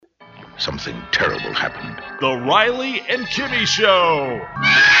something terrible happened. The Riley and Kimmy Show.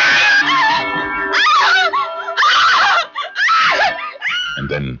 And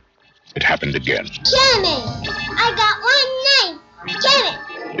then it happened again. Kimmy, I got one name.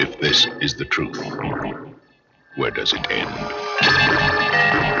 Kimmy. If this is the truth, where does it end?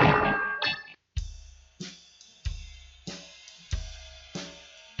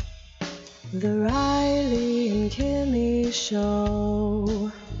 The Riley and Kimmy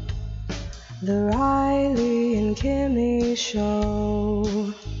Show. The Riley and Kimmy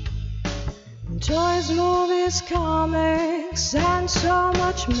Show. Toys, movies, comics, and so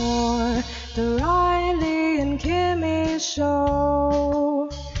much more. The Riley and Kimmy Show.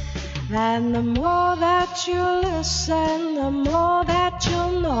 And the more that you listen, the more that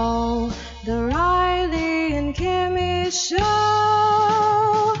you'll know. The Riley and Kimmy Show.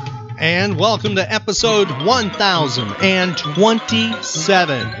 And welcome to episode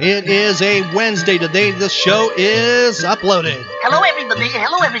 1027. It is a Wednesday today. The show is uploaded. Hello, everybody.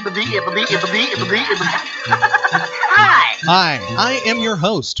 Hi. Hi, I am your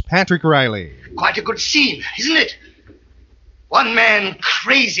host, Patrick Riley. Quite a good scene, isn't it? One man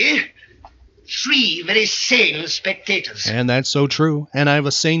crazy, three very sane spectators. And that's so true. And I have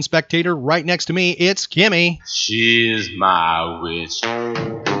a sane spectator right next to me. It's Kimmy. She's my witch.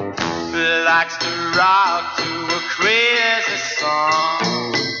 Likes to rock to a crazy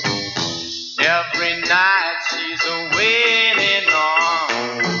song. Every night she's a waiting on.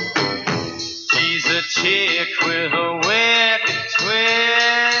 She's a chick with a wicked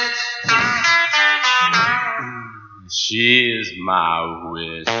twitch. She's my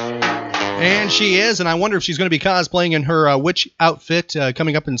witch. And she is, and I wonder if she's going to be cosplaying in her witch outfit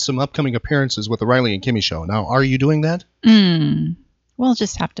coming up in some upcoming appearances with the Riley and Kimmy Show. Now, are you doing that? We'll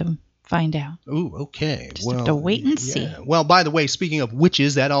just have to find out. Ooh, okay. Just have to wait and see. Well, by the way, speaking of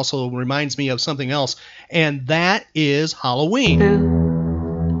witches, that also reminds me of something else, and that is Halloween.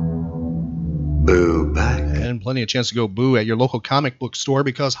 Boo back. And plenty of chance to go boo at your local comic book store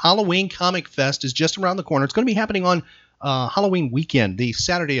because Halloween Comicfest is just around the corner. It's going to be happening on Halloween weekend, the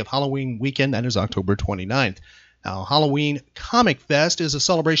Saturday of Halloween weekend. That is October 29th. Now, Halloween Comicfest is a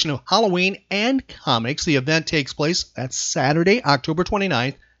celebration of Halloween and comics. The event takes place that Saturday, October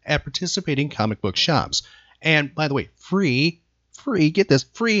 29th, at participating comic book shops. And by the way, free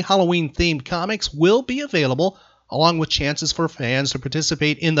Halloween-themed comics will be available, along with chances for fans to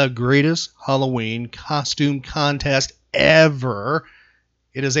participate in the greatest Halloween costume contest ever.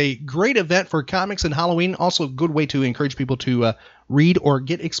 It is a great event for comics and Halloween, also a good way to encourage people to read or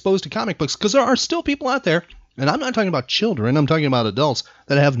get exposed to comic books, because there are still people out there, and I'm not talking about children, I'm talking about adults,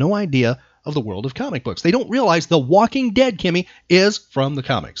 that have no idea of the world of comic books. They don't realize The Walking Dead, Kimmy, is from the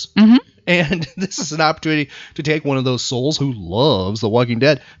comics. Mm-hmm. And this is an opportunity to take one of those souls who loves The Walking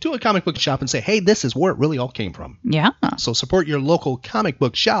Dead to a comic book shop and say, hey, this is where it really all came from. Yeah. So support your local comic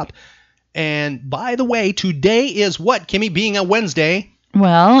book shop. And by the way, today is what, Kimmy, being a Wednesday?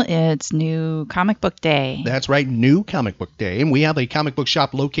 Well, it's New Comic Book Day. That's right, New Comic Book Day. And we have a comic book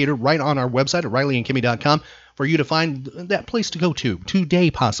shop located right on our website at RileyandKimmy.com for you to find that place to go to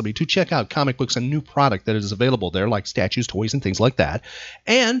today, possibly, to check out comic books and new product that is available there, like statues, toys, and things like that.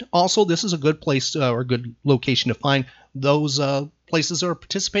 And also, this is a good place or a good location to find those places that are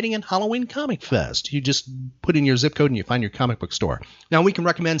participating in Halloween Comicfest. You just put in your zip code and you find your comic book store. Now, we can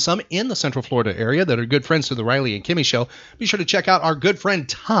recommend some in the Central Florida area that are good friends to the Riley and Kimmy Show. Be sure to check out our good friend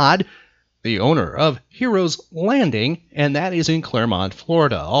Todd, the owner of Heroes Landing, and that is in Claremont,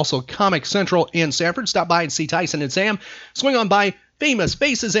 Florida. Also, Comic Central in Sanford. Stop by and see Tyson and Sam. Swing on by Famous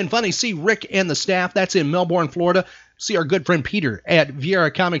Faces and Funnies. See Rick and the staff. That's in Melbourne, Florida. See our good friend Peter at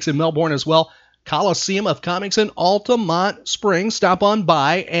Viera Comics in Melbourne as well. Coliseum of Comics in Altamonte Springs. Stop on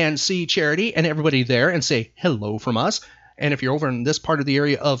by and see Charity and everybody there and say hello from us. And if you're over in this part of the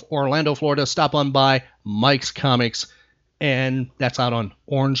area of Orlando, Florida, stop on by Mike's Comics, and that's out on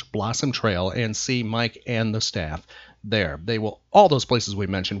Orange Blossom Trail, and see Mike and the staff there. They will, all those places we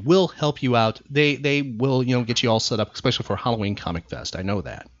mentioned will help you out. They will, get you all set up, especially for Halloween Comic Fest. I know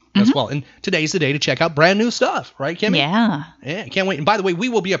that as well. And today's the day to check out brand new stuff, right, Kimmy? Yeah. Yeah, can't wait. And by the way, we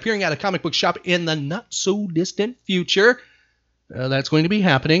will be appearing at a comic book shop in the not so distant future. That's going to be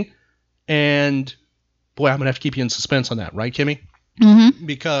happening. And boy, I'm going to have to keep you in suspense on that, right, Kimmy? Mm-hmm.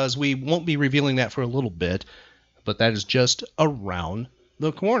 Because we won't be revealing that for a little bit, but that is just around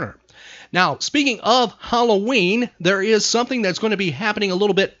the corner. Now, speaking of Halloween, there is something that's going to be happening a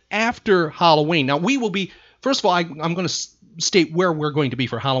little bit after Halloween. Now, we will be, first of all, I'm going to state where we're going to be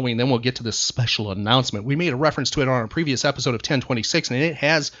for Halloween, then we'll get to this special announcement. We made a reference to it on our previous episode of 1026, and it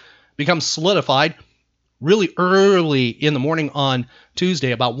has become solidified. really early in the morning on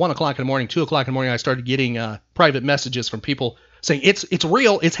Tuesday, about 1 o'clock in the morning, 2 o'clock in the morning, I started getting private messages from people saying, it's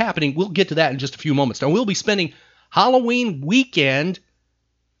real, it's happening. We'll get to that in just a few moments. Now, we'll be spending Halloween weekend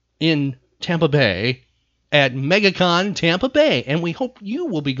in Tampa Bay at MegaCon Tampa Bay, and we hope you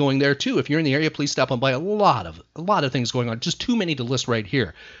will be going there too. If you're in the area, please stop on by. A lot of things going on, just too many to list right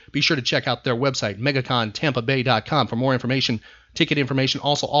here. Be sure to check out their website, megacontampabay.com, for more information, ticket information,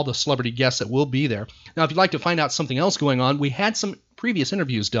 also all the celebrity guests that will be there. Now, if you'd like to find out something else going on, we had some previous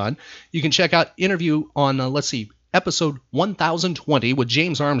interviews done. You can check out interview on, episode 1020 with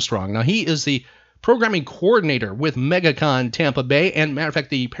James Armstrong. Now, he is the programming coordinator with MegaCon Tampa Bay, and matter of fact,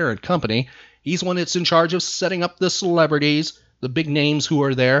 the parent company. He's one that's in charge of setting up the celebrities, the big names who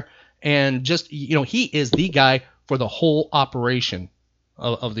are there, and just, he is the guy for the whole operation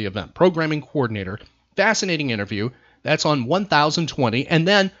of the event. Programming coordinator. Fascinating interview. That's on 1020. And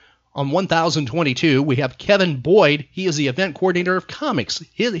then on 1022, we have Kevin Boyd. He is the event coordinator of comics.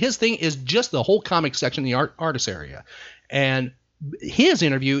 His thing is just the whole comic section, the artist area. And his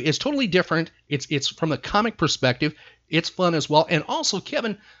interview is totally different. It's from the comic perspective. It's fun as well. And also,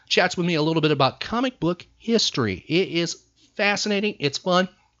 Kevin chats with me a little bit about comic book history. It is fascinating. It's fun.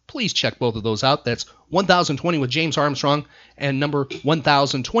 Please check both of those out. That's 1020 with James Armstrong and number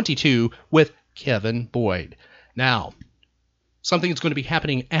 1022 with Kevin Boyd. Now, something that's going to be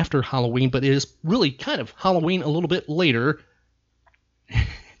happening after Halloween, but it is really kind of Halloween a little bit later.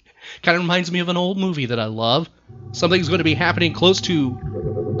 Kind of reminds me of an old movie that I love. Something's going to be happening close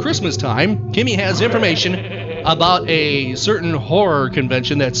to Christmas time. Kimmy has information about a certain horror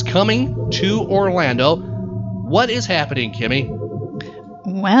convention that's coming to Orlando. What is happening, Kimmy?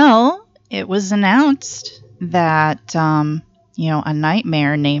 Well, it was announced that, a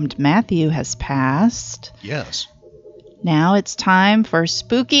nightmare named Matthew has passed. Yes. Now it's time for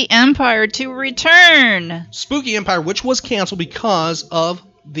Spooky Empire to return. Spooky Empire, which was canceled because of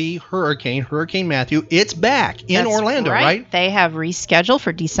the Hurricane Matthew. It's back in Orlando, right? They have rescheduled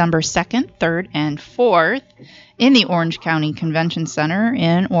for December 2nd, 3rd, and 4th in the Orange County Convention Center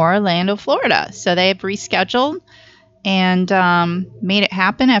in Orlando, Florida. So they have rescheduled and made it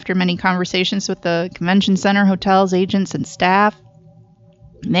happen after many conversations with the convention center, hotels, agents, and staff.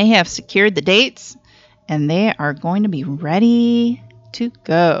 They have secured the dates, and they are going to be ready to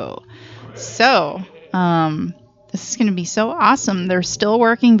go. So, this is going to be so awesome. They're still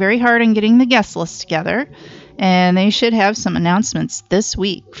working very hard on getting the guest list together, and they should have some announcements this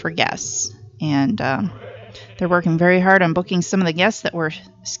week for guests. And they're working very hard on booking some of the guests that were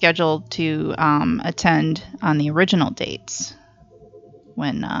scheduled to attend on the original dates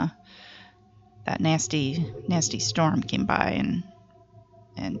when that nasty storm came by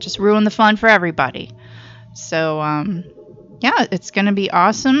and just ruined the fun for everybody. So, it's going to be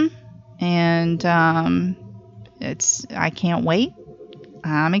awesome, and I can't wait.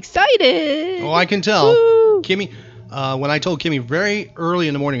 I'm excited. Oh, I can tell. Woo! Kimmy, when I told Kimmy very early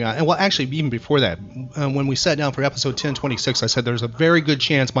in the morning, and well, actually, even before that, when we sat down for episode 1026, I said there's a very good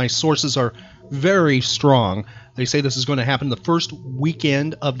chance, my sources are very strong. They say this is going to happen the first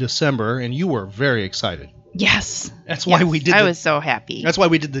weekend of December, and you were very excited. Yes. That's why we did. I was so happy. That's why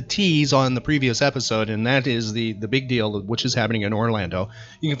we did the tease on the previous episode, and that is the big deal, which is happening in Orlando.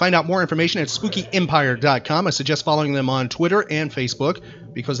 You can find out more information at spookyempire.com. I suggest following them on Twitter and Facebook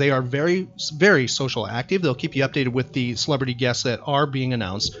because they are very, very social active. They'll keep you updated with the celebrity guests that are being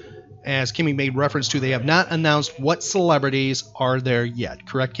announced. As Kimmy made reference to, they have not announced what celebrities are there yet.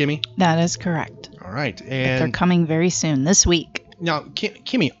 Correct, Kimmy? That is correct. All right. But And they're coming very soon, this week. now,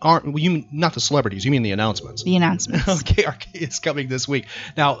 Kimmy, you mean not the celebrities, you mean the announcements. The announcements. Okay, it's coming this week.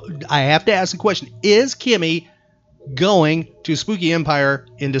 Now, I have to ask the question, is Kimmy going to Spooky Empire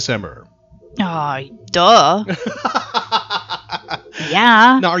in December? Oh, duh.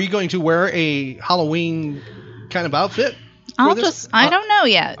 Yeah. Now, are you going to wear a Halloween kind of outfit? I don't know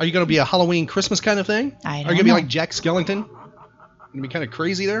yet. Are you going to be a Halloween Christmas kind of thing? I don't Are you going to be know. like Jack Skellington? Going to be kind of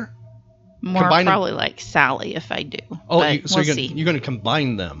crazy there? More combine them- probably like Sally if I do. Oh, but so we'll you're see. going to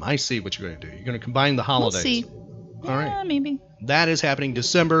combine them. I see what you're going to do. You're going to combine the We'll holidays. see. All right. Yeah, maybe. That is happening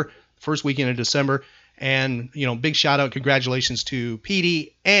December, first weekend of December. And, big shout out, congratulations to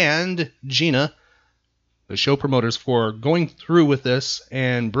Petey and Gina, the show promoters, for going through with this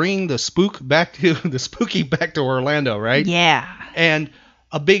and bringing the spooky back to Orlando, right? Yeah. And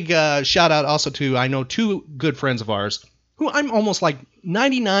a big shout out also to, I know, two good friends of ours who I'm almost like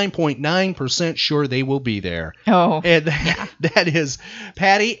 99.9% sure they will be there. Oh, And that is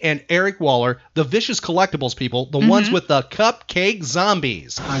Patty and Eric Woller, the Vicious Collectibles people, the ones with the cupcake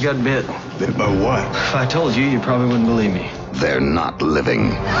zombies. I got bit. Bit by what? If I told you, you probably wouldn't believe me. They're not living.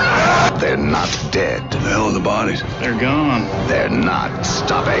 They're not dead. The hell are the bodies? They're gone. They're not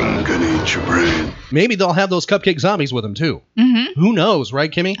stopping. Gonna eat your brain. Maybe they'll have those cupcake zombies with them, too. Who knows,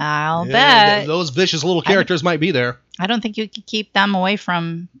 right, Kimmy? I'll bet. Those vicious little characters might be there. I don't think you could keep them away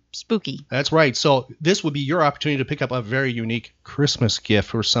from spooky. That's right. So this would be your opportunity to pick up a very unique Christmas gift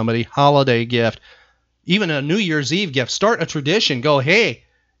for somebody, holiday gift, even a New Year's Eve gift. Start a tradition. Go, hey,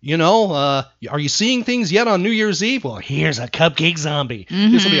 are you seeing things yet on New Year's Eve? Well, here's a cupcake zombie.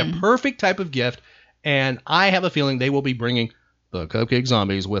 This will be a perfect type of gift, and I have a feeling they will be bringing the cupcake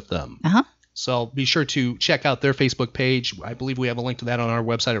zombies with them. So be sure to check out their Facebook page. I believe we have a link to that on our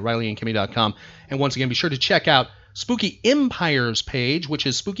website at RileyandKimmy.com. And once again, be sure to check out Spooky Empire's page, which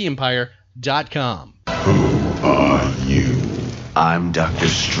is spookyempire.com. Who are you? I'm Dr.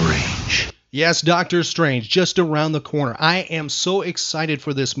 Strange. Yes, Doctor Strange, just around the corner. I am so excited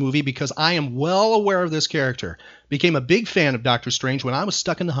for this movie because I am well aware of this character. Became a big fan of Doctor Strange when I was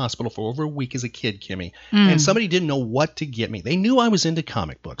stuck in the hospital for over a week as a kid, Kimmy. And somebody didn't know what to get me. They knew I was into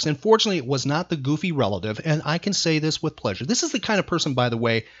comic books. And fortunately, it was not the goofy relative. And I can say this with pleasure. This is the kind of person, by the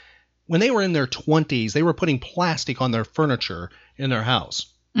way, when they were in their 20s, they were putting plastic on their furniture in their house.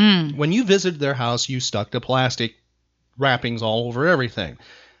 When you visited their house, you stuck the plastic wrappings all over everything.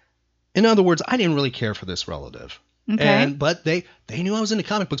 In other words, I didn't really care for this relative. Okay. But they knew I was into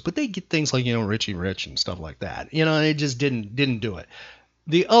comic books, but they get things like, Richie Rich and stuff like that. They just didn't do it.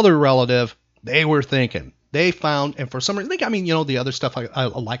 The other relative, they were thinking. They found, and for some reason, they got me, the other stuff I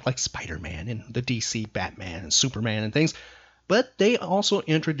like Spider-Man and the DC Batman and Superman and things. But they also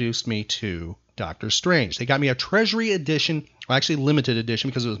introduced me to Doctor Strange. They got me a Treasury edition, or actually limited edition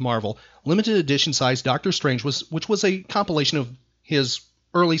because it was Marvel, limited edition size Doctor Strange, which was a compilation of his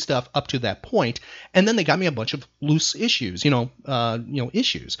early stuff up to that point, and then they got me a bunch of loose issues,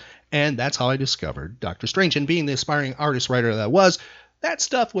 issues, and that's how I discovered Doctor Strange. And being the aspiring artist writer that was, that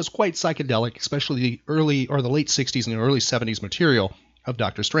stuff was quite psychedelic, especially the early or the late 60s and the early 70s material of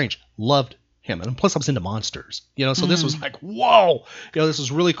Doctor Strange. Loved him, and plus I was into monsters, so this was like, whoa, this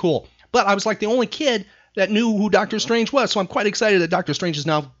was really cool. But I was like the only kid that knew who Doctor Strange was, so I'm quite excited that Doctor Strange is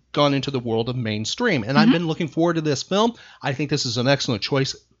now gone into the world of mainstream. And I've been looking forward to this film. I think this is an excellent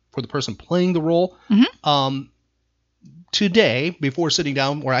choice for the person playing the role. Today, before sitting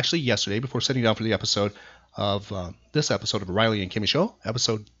down, or actually yesterday, before sitting down for the episode of this episode of Riley and Kimmy Show,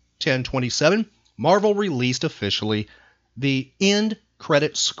 episode 1027, Marvel released officially the end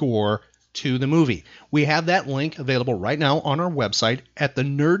credit score to the movie. We have that link available right now on our website at the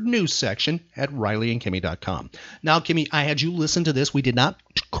Nerd News section at RileyandKimmy.com. Now, Kimmy, I had you listen to this. We did not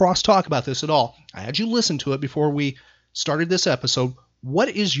cross-talk about this at all. I had you listen to it before we started this episode. What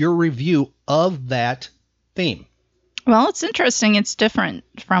is your review of that theme? Well, it's interesting. It's different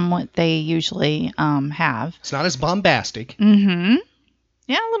from what they usually have. It's not as bombastic. Yeah,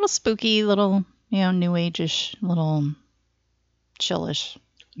 a little spooky, little, new age-ish, little chillish.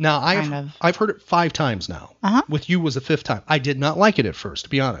 Now, I've heard it 5 times now. With you was the 5th time. I did not like it at first, to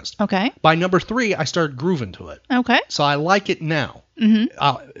be honest. Okay. By number 3, I started grooving to it. Okay. So I like it now.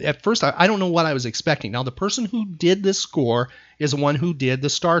 At first, I don't know what I was expecting. Now, the person who did this score is the one who did the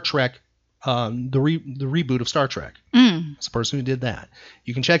Star Trek, the reboot of Star Trek. It's the person who did that.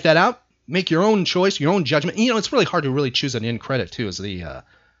 You can check that out. Make your own choice, your own judgment. It's really hard to really choose an end credit, too, as the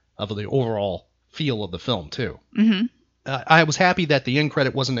overall feel of the film, too. I was happy that the end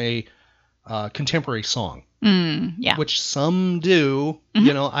credit wasn't a contemporary song, which some do.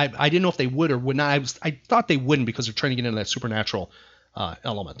 I didn't know if they would or would not. I thought they wouldn't because they're trying to get into that supernatural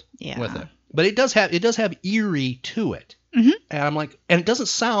element with it. But it does have eerie to it, and I'm like, and it doesn't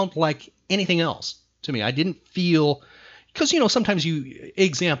sound like anything else to me. I didn't feel, because sometimes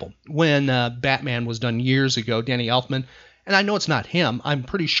example, when Batman was done years ago, Danny Elfman. And I know it's not him. I'm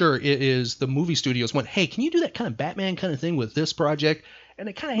pretty sure it is the movie studios went, hey, can you do that kind of Batman kind of thing with this project? And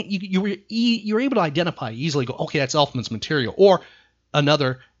it kind of you're able to identify easily. Go, okay, that's Elfman's material. Or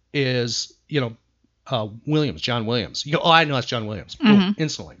another is Williams, John Williams. You go, oh, I know that's John Williams. Boom,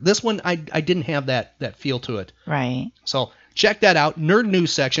 instantly. This one I didn't have that feel to it. Right. So check that out. Nerd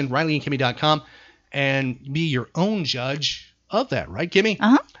News section, RileyandKimmy.com, and be your own judge of that, right, Kimmy?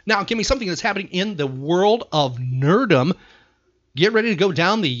 Now, Kimmy, something that's happening in the world of nerdom. Get ready to go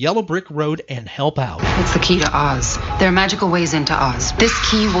down the yellow brick road and help out. It's the key to Oz. There are magical ways into Oz. This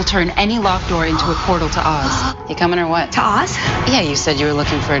key will turn any locked door into a portal to Oz. You coming or what? To Oz? Yeah, you said you were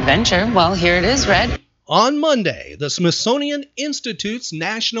looking for adventure. Well, here it is, Red. On Monday, the Smithsonian Institute's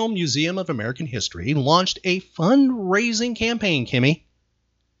National Museum of American History launched a fundraising campaign, Kimmy.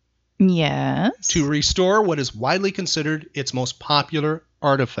 Yes. To restore what is widely considered its most popular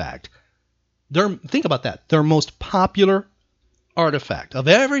artifact. Think about that. Their most popular artifact. Of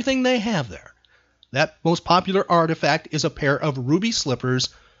everything they have there, that most popular artifact is a pair of ruby slippers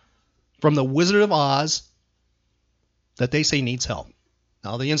from the Wizard of Oz that they say needs help.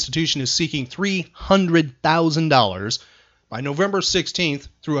 Now, the institution is seeking $300,000 by November 16th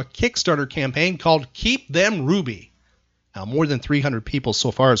through a Kickstarter campaign called Keep Them Ruby. Now, more than 300 people so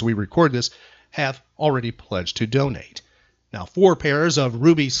far as we record this have already pledged to donate. Now, 4 pairs of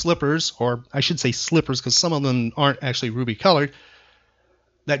ruby slippers, or I should say slippers because some of them aren't actually ruby colored,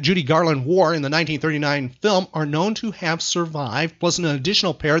 that Judy Garland wore in the 1939 film are known to have survived, plus an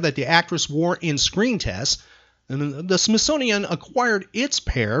additional pair that the actress wore in screen tests. And the Smithsonian acquired its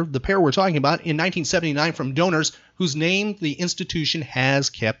pair, the pair we're talking about, in 1979 from donors whose name the institution has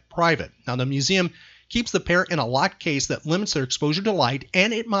kept private. Now, the museum keeps the pair in a locked case that limits their exposure to light,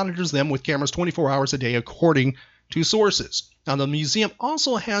 and it monitors them with cameras 24 hours a day according to sources. Now, the museum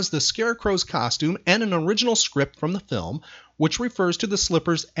also has the Scarecrow's costume and an original script from the film, which refers to the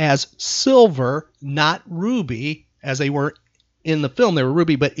slippers as silver, not ruby, as they were in the film. They were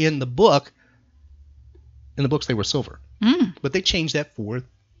ruby, but in the books they were silver. But they changed that for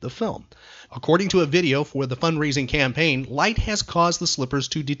the film. According to a video for the fundraising campaign, light has caused the slippers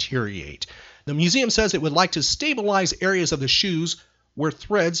to deteriorate. The museum says it would like to stabilize areas of the shoes where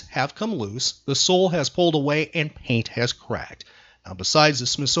threads have come loose, the sole has pulled away, and paint has cracked. Now, besides the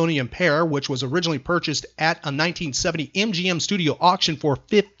Smithsonian pair, which was originally purchased at a 1970 MGM studio auction for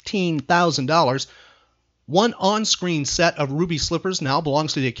 $15,000, one on-screen set of ruby slippers now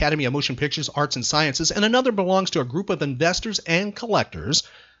belongs to the Academy of Motion Pictures, Arts, and Sciences, and another belongs to a group of investors and collectors.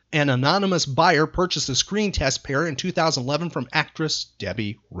 An anonymous buyer purchased a screen test pair in 2011 from actress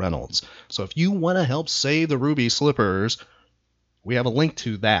Debbie Reynolds. So if you want to help save the ruby slippers, we have a link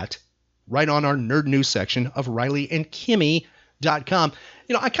to that right on our Nerd News section of RileyandKimmy.com.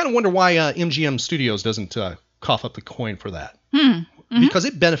 You know, I kind of wonder why MGM Studios doesn't cough up the coin for that. Because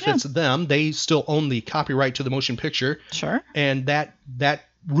it benefits them. They still own the copyright to the motion picture. Sure. And that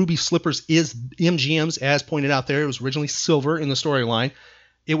ruby slippers is MGM's, as pointed out there. It was originally silver in the storyline.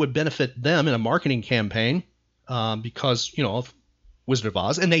 It would benefit them in a marketing campaign because, you know, of Wizard of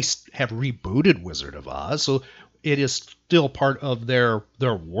Oz. And they have rebooted Wizard of Oz. So it is still part of their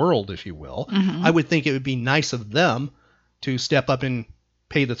world, if you will. I would think it would be nice of them to step up and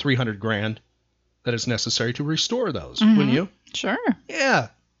pay the $300,000 that is necessary to restore those, wouldn't you? Sure. Yeah.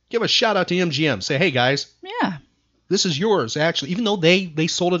 Give a shout out to MGM. Say, hey guys. Yeah. This is yours, actually. Even though they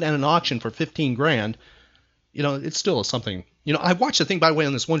sold it at an auction for $15,000, you know, it's still something. You know, I watched a thing, by the way,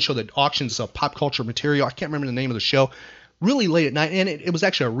 on this one show that auctions pop culture material. I can't remember the name of the show. Really late at night, and it was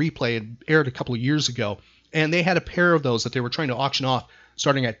actually a replay. It aired a couple of years ago, and they had a pair of those that they were trying to auction off,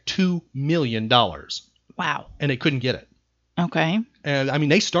 starting at $2 million. Wow. And they couldn't get it. Okay. And I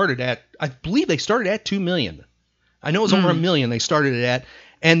mean, I believe they started at $2 million. I know it was over $1 million they started it at,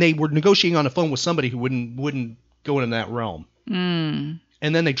 and they were negotiating on the phone with somebody who wouldn't go in that realm. And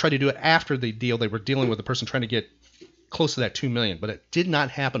then they tried to do it after the deal. They were dealing with the person trying to get close to that $2 million, but it did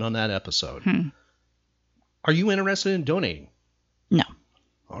not happen on that episode. Are you interested in donating? No.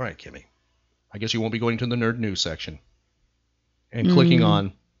 All right, Kimmy. I guess you won't be going to the Nerd News section and clicking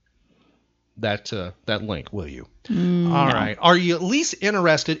on that link, will you? All right. Are you at least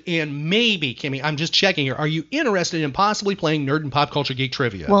interested in maybe, Kimmy, I'm just checking here, are you interested in possibly playing Nerd and Pop Culture Geek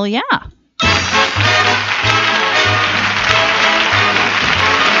Trivia? Well, yeah.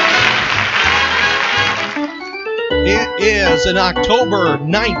 It is an October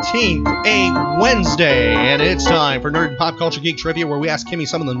 19th, a Wednesday, and it's time for Nerd and Pop Culture Geek Trivia, where we ask Kimmy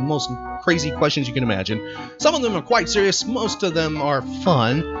some of the most crazy questions you can imagine. Some of them are quite serious. Most of them are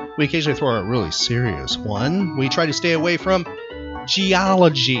fun. We occasionally throw a really serious one. We try to stay away from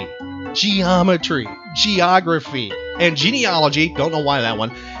geology, geometry, geography, and genealogy. Don't know why that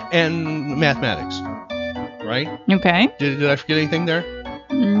one. And mathematics. Right? Okay. Did I forget anything there?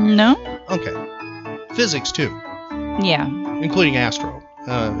 No. Okay. Physics, too. Yeah. Including astro.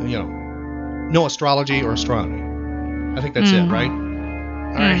 You know, no astrology or astronomy. I think that's it, right?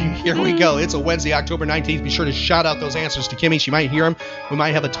 All right, here we go. It's a Wednesday, October 19th. Be sure to shout out those answers to Kimmy. She might hear them. We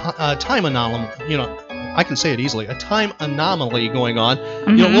might have a time anomaly. You know, I can say it easily. A time anomaly going on.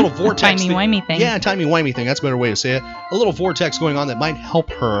 You know, a little vortex. Timey-wimey thing. Yeah, timey-wimey thing. That's a better way to say it. A little vortex going on that might help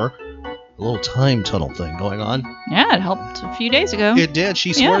her. A little time tunnel thing going on. Yeah, it helped a few days ago. It did.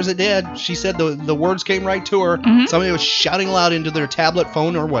 She swears it did. She said the words came right to her. Somebody was shouting loud into their tablet,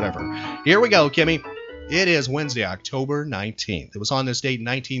 phone, or whatever. Here we go, Kimmy. It is Wednesday, October 19th. It was on this date in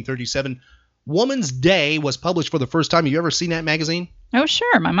 1937. Woman's Day was published for the first time. Have you ever seen that magazine? Oh,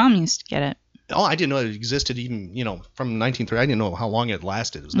 sure. My mom used to get it. Oh, I didn't know it existed even, from 1930. I didn't know how long it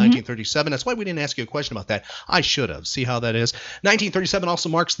lasted. It was 1937. That's why we didn't ask you a question about that. I should have. See how that is. 1937 also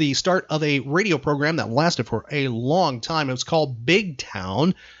marks the start of a radio program that lasted for a long time. It was called Big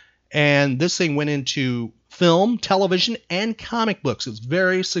Town, and this thing went into film, television, and comic books. It was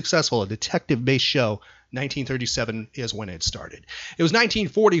very successful, a detective-based show. 1937 is when it started. It was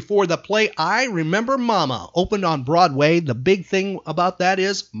 1944. The play I Remember Mama opened on Broadway. The big thing about that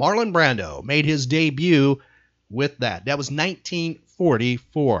is Marlon Brando made his debut with that. That was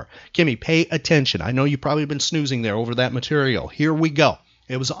 1944. Kimmy, pay attention. I know you've probably been snoozing there over that material. Here we go.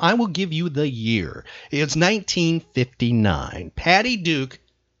 It was I will give you the year. It's 1959. Patty Duke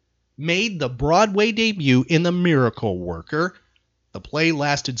made the Broadway debut in The Miracle Worker. The play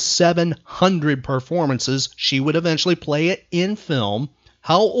lasted 700 performances. She would eventually play it in film.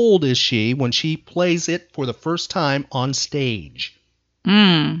 How old is she when she plays it for the first time on stage?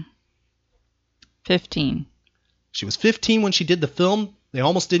 15. She was 15 when she did the film. They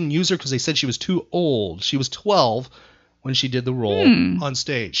almost didn't use her because they said she was too old. She was 12 when she did the role on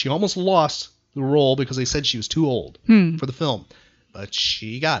stage. She almost lost the role because they said she was too old for the film. But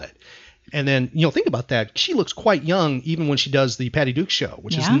she got it. And then, think about that. She looks quite young even when she does the Patty Duke show,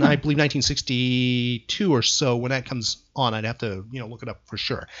 which is, I believe, 1962 or so when that comes on. I'd have to, look it up for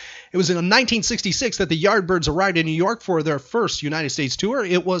sure. It was in 1966 that the Yardbirds arrived in New York for their first United States tour.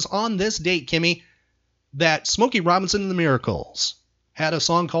 It was on this date, Kimmy, that Smokey Robinson and the Miracles had a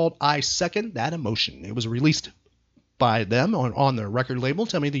song called I Second That Emotion. It was released by them on their record label.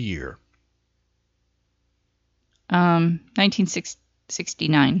 Tell me the year.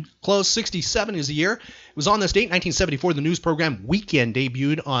 1969. Close. 67 is the year. It was on this date, 1974, the news program Weekend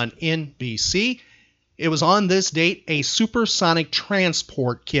debuted on NBC. It was on this date a supersonic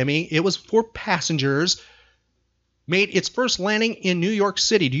transport, Kimmy. It was for passengers. Made its first landing in New York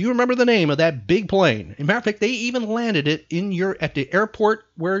City. Do you remember the name of that big plane? As a matter of fact, they even landed it at the airport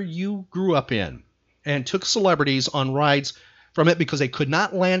where you grew up in and took celebrities on rides from it because they could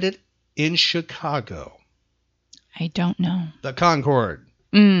not land it in Chicago. I don't know. The Concorde,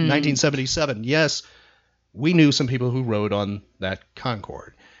 1977. Yes, we knew some people who rode on that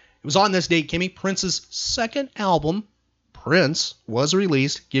Concorde. It was on this date, Kimmy. Prince's second album, Prince, was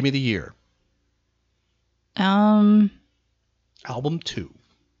released. Give me the year. Album 2.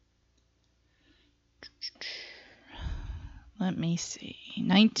 Let me see.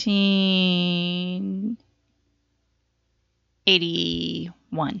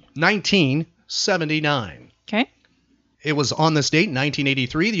 1981. 1979. Okay. It was on this date,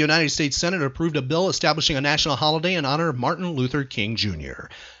 1983, the United States Senate approved a bill establishing a national holiday in honor of Martin Luther King Jr.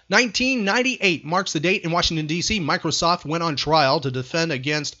 1998 marks the date in Washington, D.C. Microsoft went on trial to defend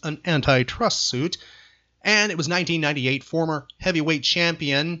against an antitrust suit. And it was 1998, former heavyweight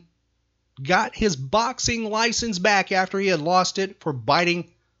champion got his boxing license back after he had lost it for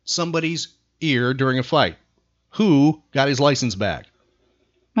biting somebody's ear during a fight. Who got his license back?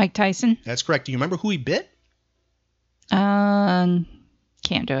 Mike Tyson? That's correct. Do you remember who he bit?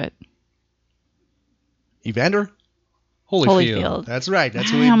 Can't do it. Evander Holyfield. That's right. That's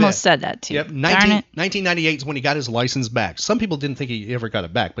who he bit. I almost said that too. Yep. 1998 is when he got his license back. Some people didn't think he ever got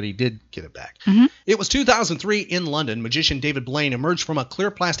it back, but he did get it back. It was 2003 in London. Magician David Blaine emerged from a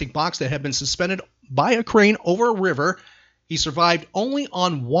clear plastic box that had been suspended by a crane over a river. He survived only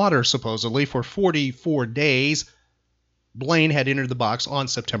on water, supposedly, for 44 days. Blaine had entered the box on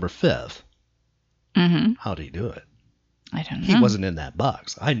September 5th. How did he do it? I don't know. He wasn't in that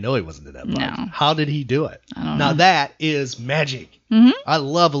box. I know he wasn't in that box. No. How did he do it? I don't know. Now that is magic. I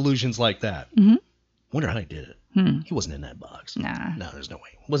love illusions like that. Wonder how he did it. He wasn't in that box. Nah. No, there's no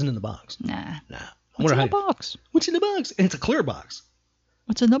way. Wasn't in the box. Nah. What's in the box? What's in the box? And it's a clear box.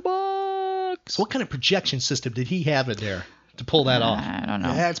 What's in the box? So what kind of projection system did he have in there to pull that off? I don't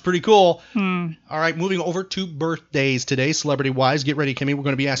know. That's pretty cool. All right, moving over to birthdays today, celebrity-wise. Get ready, Kimmy. We're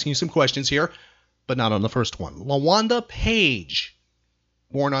going to be asking you some questions here, but not on the first one. LaWanda Page,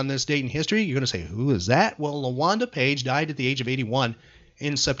 born on this date in history. You're going to say, who is that? Well, LaWanda Page died at the age of 81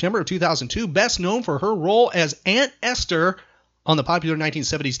 in September of 2002, best known for her role as Aunt Esther on the popular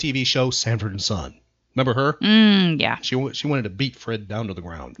 1970s TV show Sanford and Son. Remember her? Yeah. She wanted to beat Fred down to the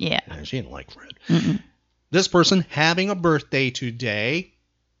ground. Yeah. She didn't like Fred. This person having a birthday today.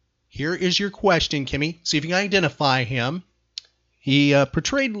 Here is your question, Kimmy. See if you can identify him. He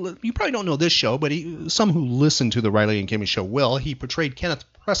portrayed, you probably don't know this show, but some who listen to the Riley and Kimmy Show will. He portrayed Kenneth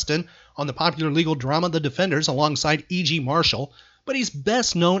Preston on the popular legal drama The Defenders alongside E.G. Marshall, but he's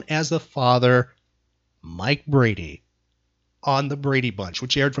best known as the father Mike Brady on The Brady Bunch,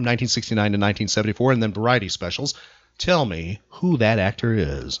 which aired from 1969 to 1974, and then variety specials. Tell me who that actor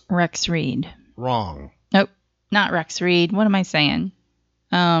is. Rex Reed. Wrong. Nope, not Rex Reed. What am I saying?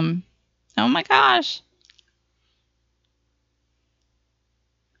 Oh my gosh.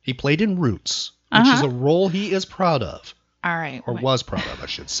 He played in Roots, which is a role he is proud of. All right. Or was proud of, I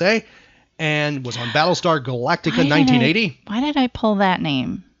should say. And was on Battlestar Galactica 1980. Why did I pull that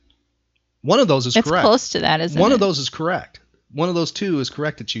name? One of those is correct. It's close to that, isn't it? One of those is correct. One of those two is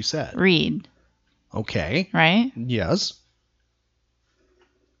correct that you said. Reed. Okay. Right? Yes.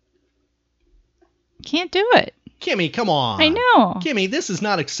 Can't do it. Kimmy, come on. I know. Kimmy, this is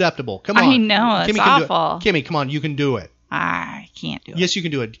not acceptable. Come on. I know. It's Kimmy awful. Kimmy, come on. You can do it. I can't do it. Yes, you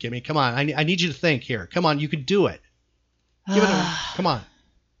can do it, Kimmy. Come on. I need you to think here. Come on. You can do it. Give it a, come on.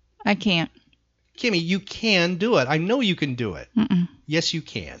 I can't. Kimmy, you can do it. I know you can do it. Mm-mm. Yes, you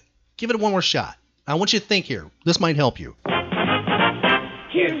can. Give it one more shot. I want you to think here. This might help you.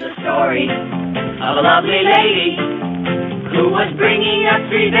 Here's the story of a lovely lady who was bringing up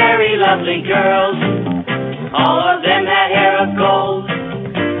three very lovely girls. All of them had hair of gold,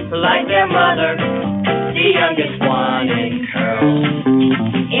 like their mother, the youngest one in curls.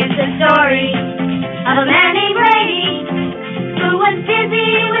 It's the story of a man named Brady who was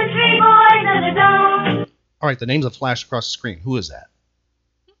busy with three boys of his own. All right, the names have flashed across the screen. Who is that?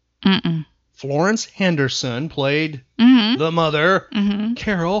 Mm-mm. Florence Henderson played the mother.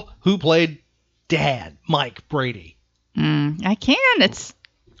 Carol, who played Dad, Mike Brady. I can. It's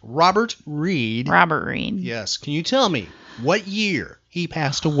Robert Reed. Robert Reed. Yes. Can you tell me what year he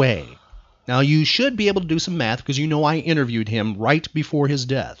passed away? Now, you should be able to do some math because you know I interviewed him right before his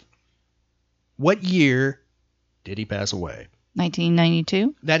death. What year did he pass away?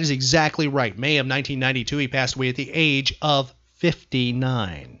 1992. That is exactly right. May of 1992, he passed away at the age of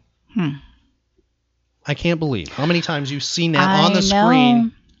 59. I can't believe how many times you've seen that on the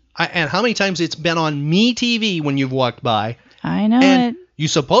screen. And how many times it's been on MeTV when you've walked by. I know and it. You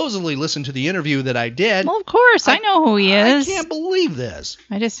supposedly listened to the interview that I did. Well, of course. I know who he is. I can't believe this.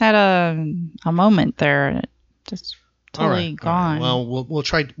 I just had a moment there. And it just totally gone. All right. Well, we'll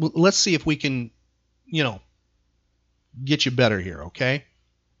try. Let's see if we can, get you better here, okay?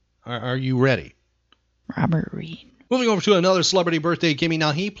 Are you ready? Robert Reed. Moving over to another celebrity birthday, Kimmy.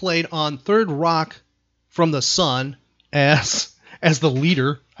 Now, he played on Third Rock from the Sun as the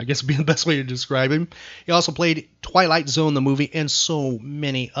leader, I guess would be the best way to describe him. He also played Twilight Zone, the movie, and so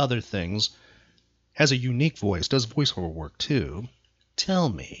many other things. Has a unique voice, does voiceover work too. Tell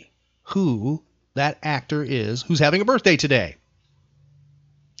me who that actor is who's having a birthday today.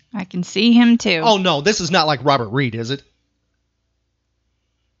 I can see him too. Oh, no, this is not like Robert Reed, is it?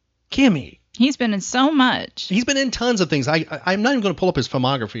 Kimmy. He's been in so much. He's been in tons of things. I'm not even going to pull up his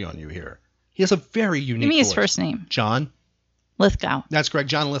filmography on you here. He has a very unique voice. Give me his first name. John Lithgow. That's correct.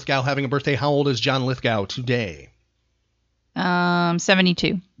 John Lithgow having a birthday. How old is John Lithgow today?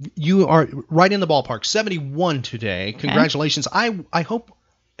 72. You are right in the ballpark. 71 today. Congratulations. Okay. I hope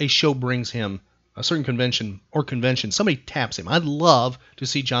a show brings him a certain convention. Somebody taps him. I'd love to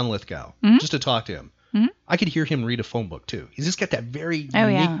see John Lithgow just to talk to him. I could hear him read a phone book, too. He's just got that very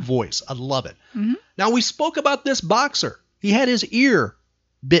unique voice. I love it. Now, we spoke about this boxer. He had his ear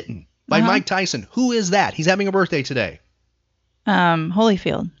bitten by Mike Tyson. Who is that? He's having a birthday today.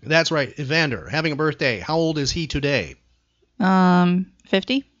 Holyfield. That's right. Evander, having a birthday. How old is he today?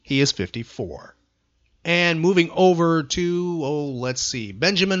 50. He is 54. And moving over to, let's see,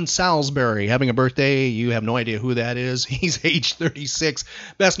 Benjamin Salisbury having a birthday. You have no idea who that is. He's age 36,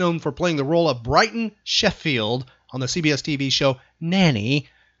 best known for playing the role of Brighton Sheffield on the CBS TV show Nanny,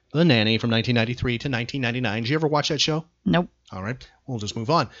 The Nanny from 1993 to 1999. Did you ever watch that show? Nope. All right, we'll just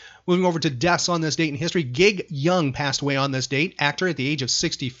move on. Moving over to deaths on this date in history. Gig Young passed away on this date. Actor at the age of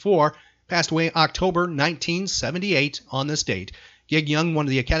 64, passed away October 1978 on this date. Gig Young won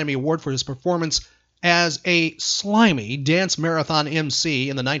the Academy Award for his performance as a slimy dance marathon MC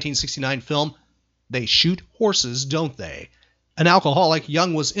in the 1969 film They Shoot Horses, Don't They? An alcoholic,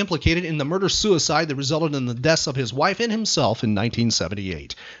 Young was implicated in the murder-suicide that resulted in the deaths of his wife and himself in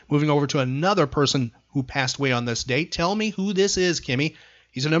 1978. Moving over to another person who passed away on this date. Tell me who this is, Kimmy.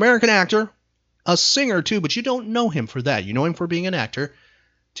 He's an American actor, a singer too, but you don't know him for that. You know him for being an actor.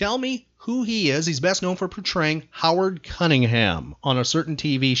 Tell me who he is. He's best known for portraying Howard Cunningham on a certain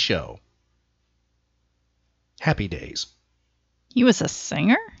TV show. Happy Days. He was a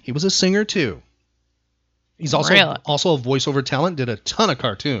singer? He was a singer too. He's also a voiceover talent, did a ton of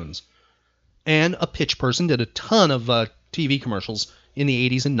cartoons. And a pitch person, did a ton of TV commercials in the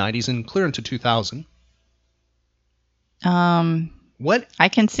 80s and 90s and clear into 2000. What? I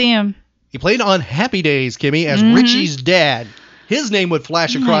can see him. He played on Happy Days, Kimmy, as Richie's dad. His name would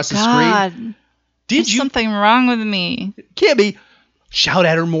flash across the screen. There's something wrong with me. Kimmy, shout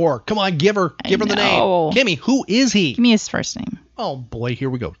at her more. Come on, give her the name. Kimmy, who is he? Give me his first name. Oh, boy, here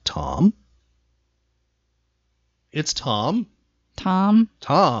we go. Tom. It's Tom.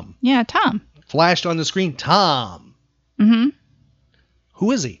 Tom. Yeah, Tom. Flashed on the screen, Tom. Mm-hmm.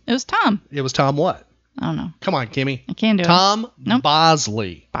 Who is he? It was Tom. It was Tom what? I don't know. Come on, Kimmy. I can't do Tom it. Nope.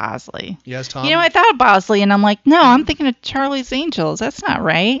 Bosley. Yes, Tom. You know, I thought of Bosley, and I'm like, no, I'm thinking of Charlie's Angels. That's not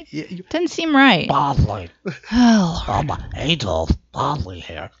right. Didn't seem right. Bosley. Angel Bosley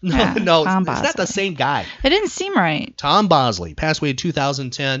here. No, it's not the same guy. It didn't seem right. Tom Bosley passed away in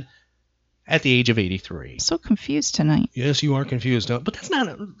 2010 at the age of 83. So confused tonight. Yes, you are confused. But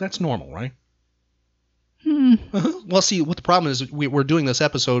that's normal, right? Well, see, what the problem is, we're doing this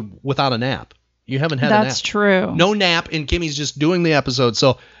episode without a nap. You haven't had a nap. That's true. No nap, and Kimmy's just doing the episode.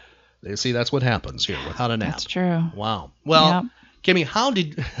 So, see, that's what happens here without a nap. That's true. Wow. Well, Kimmy, how do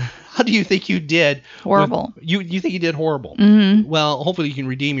you think you did? Horrible. You think you did horrible? Mm-hmm. Well, hopefully you can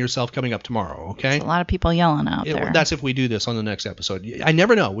redeem yourself coming up tomorrow, okay? There's a lot of people yelling out there. That's if we do this on the next episode. I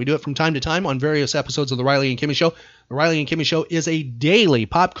never know. We do it from time to time on various episodes of The Riley and Kimmy Show. The Riley and Kimmy Show is a daily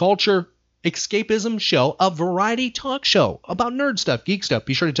pop culture escapism show, a variety talk show about nerd stuff, geek stuff.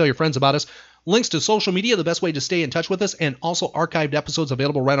 Be sure to tell your friends about us. Links to social media, the best way to stay in touch with us, and also archived episodes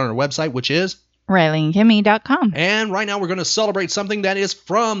available right on our website, which is RileyandKimmy.com. And right now we're going to celebrate something that is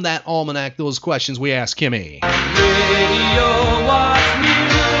from that almanac, those questions we asked Kimmy. Radio, what's new?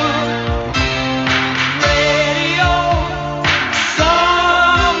 Radio,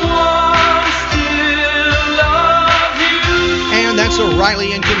 someone still loves you. And that's the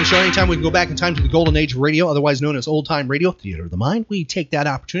Riley and Kimmy Show. Anytime we can go back in time to the golden age of radio, otherwise known as old-time radio, theater of the mind, we take that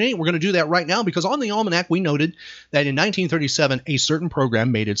opportunity. We're going to do that right now because on the almanac we noted that in 1937 a certain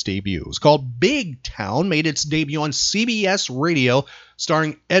program made its debut. It was called Big Town, made its debut on CBS Radio,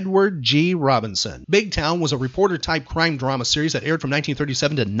 starring Edward G. Robinson. Big Town was a reporter-type crime drama series that aired from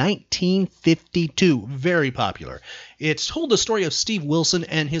 1937 to 1952. Very popular. It's told the story of Steve Wilson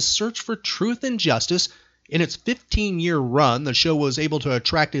and his search for truth and justice. In its 15-year run, the show was able to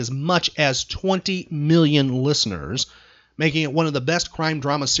attract as much as 20 million listeners, making it one of the best crime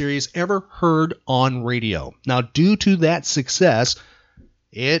drama series ever heard on radio. Now, due to that success,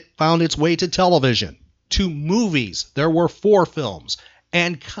 it found its way to television, to movies. There were 4 films,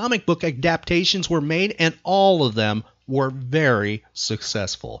 and comic book adaptations were made, and all of them were very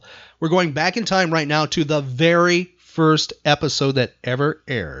successful. We're going back in time right now to the very first episode that ever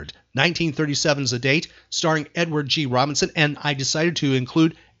aired. 1937 is the date, starring Edward G. Robinson, and I decided to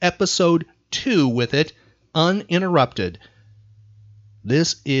include episode 2 with it, Uninterrupted.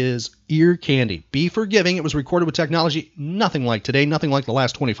 This is ear candy. Be forgiving. It was recorded with technology nothing like today, nothing like the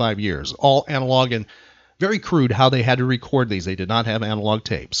last 25 years. All analog and very crude how they had to record these. They did not have analog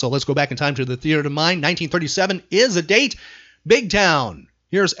tape. So let's go back in time to the theater of the mind. 1937 is a date. Big Town.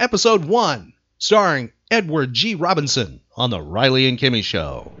 Here's episode 1, starring Edward G. Robinson on The Riley and Kimmy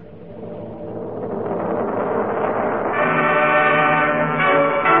Show.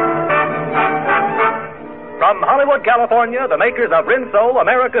 From Hollywood, California, the makers of Rinso,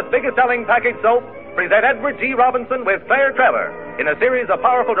 America's biggest selling package soap, present Edward G. Robinson with Claire Trevor in a series of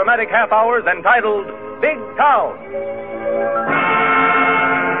powerful dramatic half hours entitled Big Town.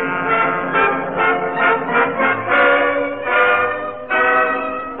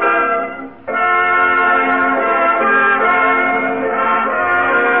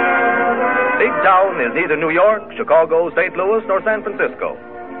 Big Town is neither New York, Chicago, St. Louis, nor San Francisco.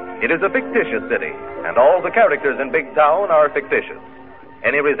 It is a fictitious city, and all the characters in Big Town are fictitious.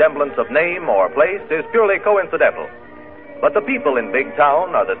 Any resemblance of name or place is purely coincidental. But the people in Big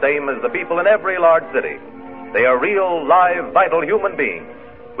Town are the same as the people in every large city. They are real, live, vital human beings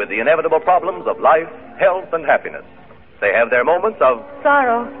with the inevitable problems of life, health, and happiness. They have their moments of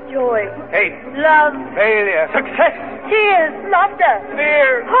sorrow, joy, hate, love, failure, success, tears, laughter,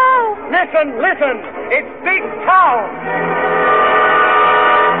 fear, hope. Listen, it's Big Town.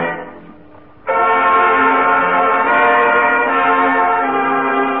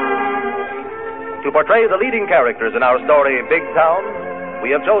 To portray the leading characters in our story, Big Town, we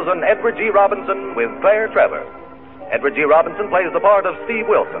have chosen Edward G. Robinson with Claire Trevor. Edward G. Robinson plays the part of Steve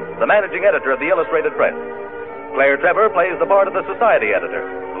Wilson, the managing editor of the Illustrated Press. Claire Trevor plays the part of the society editor,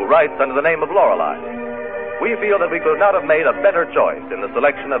 who writes under the name of Lorelei. We feel that we could not have made a better choice in the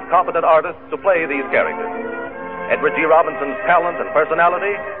selection of competent artists to play these characters. Edward G. Robinson's talent and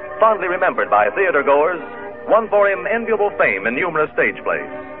personality, fondly remembered by theater goers, won for him enviable fame in numerous stage plays.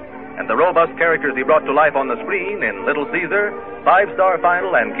 and the robust characters he brought to life on the screen in Little Caesar, Five-Star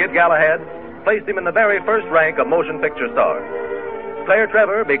Final, and Kid Galahad placed him in the very first rank of motion picture stars. Claire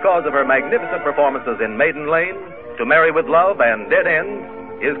Trevor, because of her magnificent performances in Maiden Lane, To Marry with Love, and Dead End,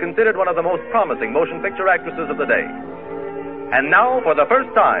 is considered one of the most promising motion picture actresses of the day. And now, for the first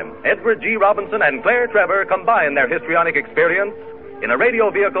time, Edward G. Robinson and Claire Trevor combine their histrionic experience in a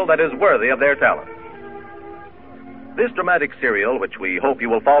radio vehicle that is worthy of their talents. This dramatic serial, which we hope you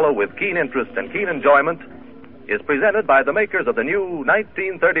will follow with keen interest and keen enjoyment, is presented by the makers of the new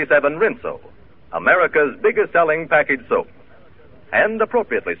 1937 Rinso, America's biggest-selling packaged soap. And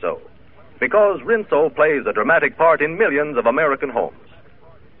appropriately so, because Rinso plays a dramatic part in millions of American homes.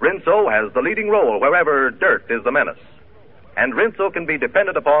 Rinso has the leading role wherever dirt is the menace. And Rinso can be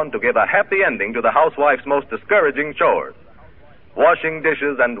depended upon to give a happy ending to the housewife's most discouraging chores, washing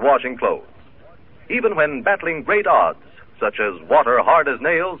dishes and washing clothes. Even when battling great odds, such as water hard as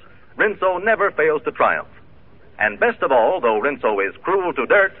nails, Rinso never fails to triumph. And best of all, though Rinso is cruel to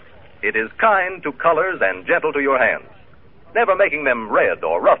dirt, it is kind to colors and gentle to your hands, never making them red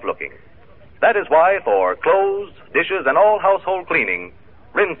or rough-looking. That is why, for clothes, dishes, and all household cleaning,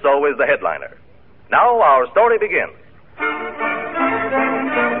 Rinso is the headliner. Now our story begins.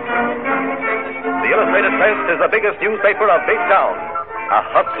 The Illustrated Press is the biggest newspaper of Big Town. A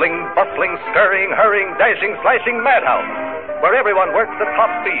hustling, bustling, scurrying, hurrying, dashing, slashing madhouse, where everyone works at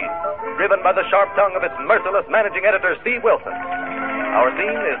top speed, driven by the sharp tongue of its merciless managing editor, Steve Wilson. Our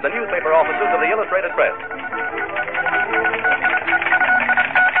scene is the newspaper offices of the Illustrated Press.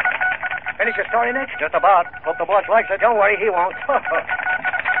 Finish your story, Nick? Just about. Hope the boss likes it. Don't worry, he won't. Have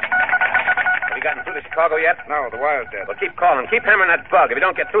you gotten through to Chicago yet? No, the wire's dead. Well, keep calling. Keep hammering that bug. If you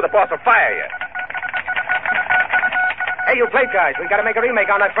don't get through, the boss will fire you. Hey, you plate guys, we gotta make a remake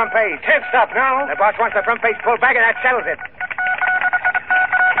on that front page. Can't stop now. The boss wants the front page pulled back, and that settles it.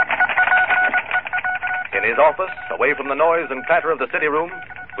 In his office, away from the noise and clatter of the city room,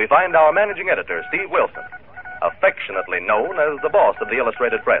 we find our managing editor, Steve Wilson, affectionately known as the boss of the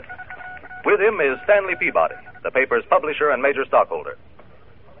Illustrated Press. With him is Stanley Peabody, the paper's publisher and major stockholder.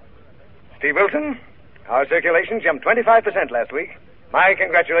 Steve Wilson, our circulation jumped 25% last week. My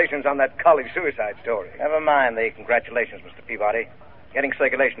congratulations on that college suicide story. Never mind the congratulations, Mr. Peabody. Getting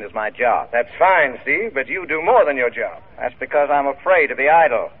circulation is my job. That's fine, Steve, but you do more than your job. That's because I'm afraid to be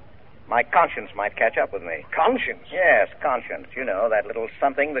idle. My conscience might catch up with me. Conscience? Yes, conscience. You know, that little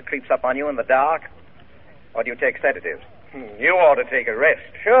something that creeps up on you in the dark. Or do you take sedatives? You ought to take a rest.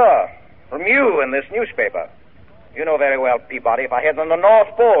 Sure. From you in this newspaper. You know very well, Peabody, if I head on the North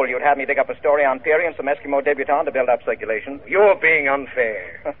Pole, you'd have me dig up a story on Peary and some Eskimo debutante to build up circulation. You're being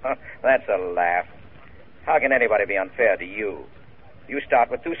unfair. That's a laugh. How can anybody be unfair to you? You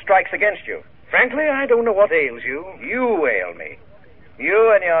start with 2 strikes against you. Frankly, I don't know what ails you. You ail me.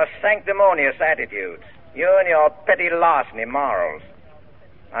 You and your sanctimonious attitudes. You and your petty larceny morals.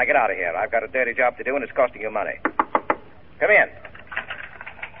 Now get out of here. I've got a dirty job to do, and it's costing you money. Come in.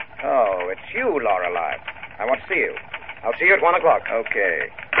 Oh, it's you, Lorelei. I want to see you. I'll see you at 1 o'clock. Okay.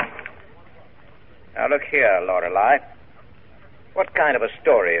 Now, look here, Lorelei. What kind of a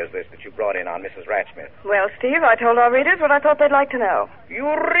story is this that you brought in on Mrs. Ratsmith? Well, Steve, I told our readers what I thought they'd like to know.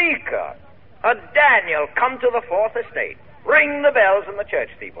 Eureka! A Daniel come to the 4th estate. Ring the bells in the church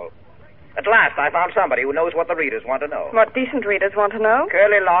steeple. At last, I found somebody who knows what the readers want to know. What decent readers want to know?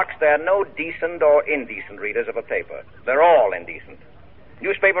 Curly Locks, there are no decent or indecent readers of a paper. They're all indecent.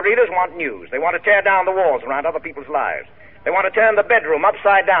 Newspaper readers want news. They want to tear down the walls around other people's lives. They want to turn the bedroom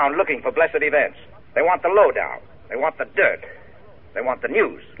upside down looking for blessed events. They want the lowdown. They want the dirt. They want the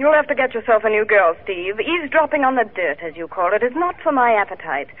news. You'll have to get yourself a new girl, Steve. Eavesdropping on the dirt, as you call it, is not for my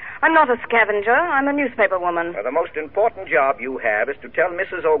appetite. I'm not a scavenger. I'm a newspaper woman. Well, the most important job you have is to tell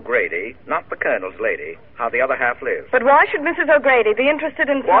Mrs. O'Grady, not the Colonel's lady, how the other half lives. But why should Mrs. O'Grady be interested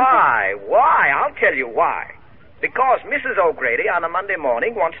in something? Why? I'll tell you why. Because Mrs. O'Grady on a Monday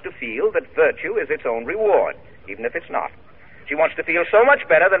morning wants to feel that virtue is its own reward, even if it's not. She wants to feel so much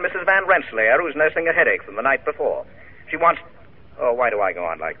better than Mrs. Van Rensselaer, who's nursing a headache from the night before. She wants... Oh, why do I go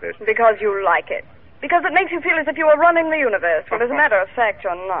on like this? Because you like it. Because it makes you feel as if you were running the universe. Well, as a matter of fact,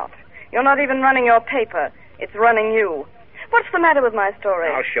 you're not. You're not even running your paper. It's running you. What's the matter with my story?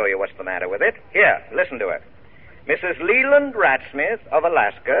 I'll show you what's the matter with it. Here, listen to it. Mrs. Leland Ratsmith of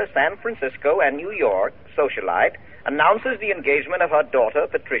Alaska, San Francisco, and New York, socialite, announces the engagement of her daughter,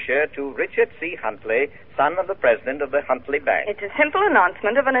 Patricia, to Richard C. Huntley, son of the president of the Huntley Bank. It's a simple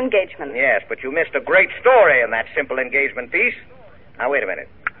announcement of an engagement. Yes, but you missed a great story in that simple engagement piece. Now, wait a minute.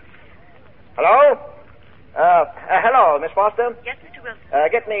 Hello? Hello, Miss Foster? Yes, Mr. Wilson.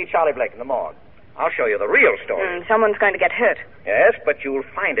 Get me Charlie Blake in the morgue. I'll show you the real story. Someone's going to get hurt. Yes, but you'll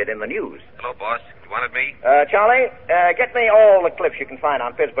find it in the news. Hello, boss. You wanted me? Charlie, get me all the clips you can find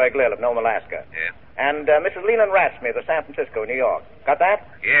on Pittsburgh Lil of Nome, Alaska. Yeah. And Mrs. Leland Ratsmith of San Francisco, New York. Got that?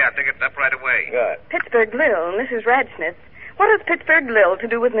 Yeah, I'll pick it up right away. Good. Pittsburgh Lil, Mrs. Radsmith. What has Pittsburgh Lil to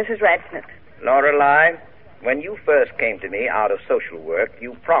do with Mrs. Radsmith? Lorelei, when you first came to me out of social work,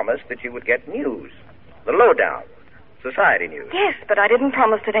 you promised that you would get news. The lowdown. Society news. Yes, but I didn't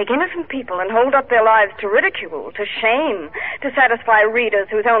promise to take innocent people and hold up their lives to ridicule, to shame, to satisfy readers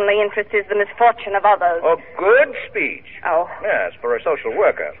whose only interest is the misfortune of others. A good speech. Oh. Yes, for a social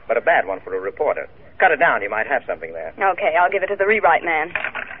worker, but a bad one for a reporter. Cut it down. You might have something there. Okay, I'll give it to the rewrite man.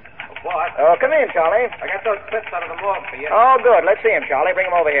 What? Oh, come in, Charlie. I got those clips out of the morgue for you. Oh, good. Let's see him, Charlie. Bring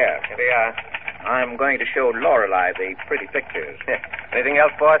him over here. Here they are. I'm going to show Lorelei the pretty pictures. Anything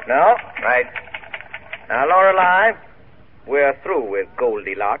else, boss? No? Right. Now, Lorelei, we're through with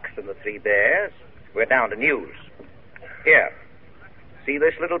Goldilocks and the Three Bears. We're down to news. Here. See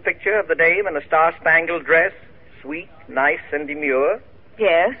this little picture of the dame in a star-spangled dress? Sweet, nice, and demure?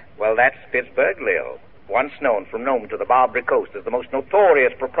 Yes? Well, that's Pittsburgh Lil, once known from Nome to the Barbary Coast as the most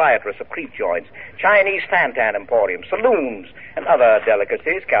notorious proprietress of creep joints, Chinese fan-tan emporiums, saloons, and other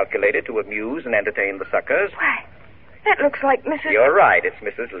delicacies calculated to amuse and entertain the suckers. Why, that looks like Mrs. You're right. It's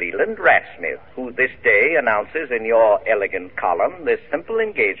Mrs. Leland Ratsmith, who this day announces in your elegant column this simple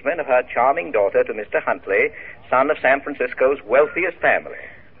engagement of her charming daughter to Mr. Huntley, son of San Francisco's wealthiest family.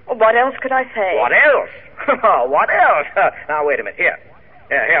 What else could I say? What else? What else? Now, wait a minute. Here,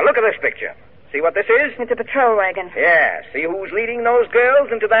 look at this picture. See what this is? It's a patrol wagon. Yeah. See who's leading those girls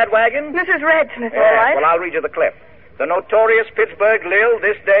into that wagon? Mrs. Radsmith, Yeah. all right. Well, I'll read you the clip. The notorious Pittsburgh Lil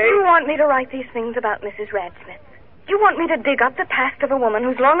this day... You want me to write these things about Mrs. Radsmith? You want me to dig up the past of a woman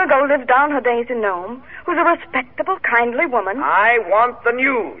who's long ago lived down her days in Nome, who's a respectable, kindly woman? I want the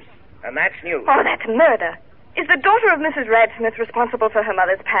news. And that's news. Oh, that's murder. Is the daughter of Mrs. Radsmith responsible for her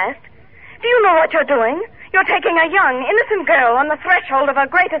mother's past? Do you know what you're doing? You're taking a young, innocent girl on the threshold of her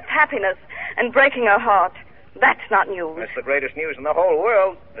greatest happiness and breaking her heart. That's not news. It's the greatest news in the whole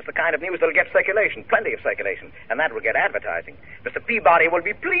world. It's the kind of news that'll get circulation, plenty of circulation, and that will get advertising. Mr. Peabody will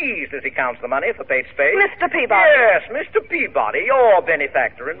be pleased as he counts the money for paid space. Mr. Peabody? Yes, Mr. Peabody, your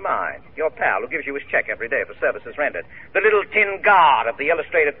benefactor and mine. Your pal who gives you his check every day for services rendered. The little tin god of the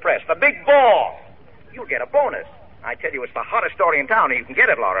illustrated press. The big boss. You'll get a bonus. I tell you, it's the hottest story in town, and you can get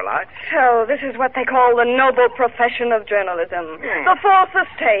it, Lorelei. So, this is what they call the noble profession of journalism. The fourth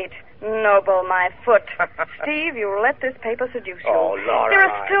estate. Noble, my foot. Steve, you let this paper seduce you. Oh, Lorelei. There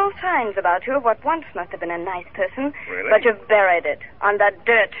are still signs about you of what once must have been a nice person. Really? But you've buried it under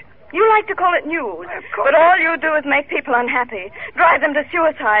dirt. You like to call it news. But all you do is make people unhappy, drive them to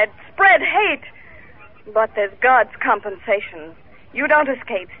suicide, spread hate. But there's God's compensation. You don't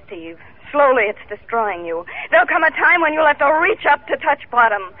escape, Steve. Slowly, it's destroying you. There'll come a time when you'll have to reach up to touch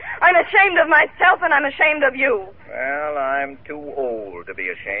bottom. I'm ashamed of myself, and I'm ashamed of you. Well, I'm too old to be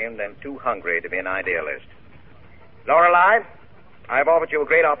ashamed and too hungry to be an idealist. Lorelei, I've offered you a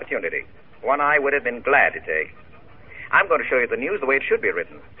great opportunity, one I would have been glad to take. I'm going to show you the news the way it should be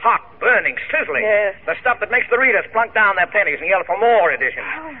written. Hot, burning, sizzling. Yes. The stuff that makes the readers plunk down their pennies and yell for more editions.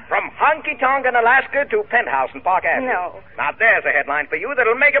 From honky-tonk in Alaska to penthouse in Park Avenue. No. Now, there's a headline for you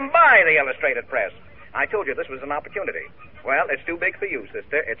that'll make 'em buy the Illustrated Press. I told you this was an opportunity. Well, it's too big for you,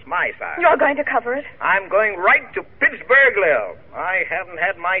 sister. It's my size. You're going to cover it? I'm going right to Pittsburgh Lil. I haven't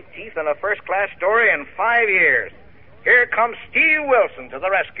had my teeth in a first-class story in 5 years. Here comes Steve Wilson to the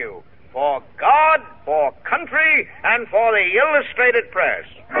rescue. For God, for country, and for the Illustrated Press.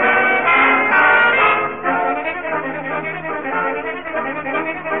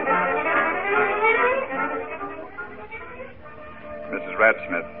 Mrs.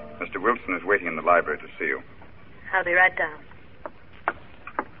 Radsmith, Mr. Wilson is waiting in the library to see you. I'll be right down.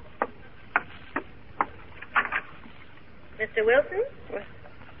 Mr. Wilson?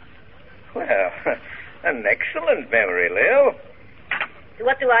 Well, an excellent memory, Lil. To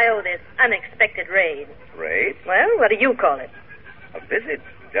what do I owe this unexpected raid? Raid? Well, what do you call it? A visit.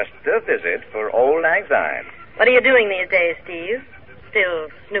 Just a visit for old Lang Syne. What are you doing these days, Steve? Still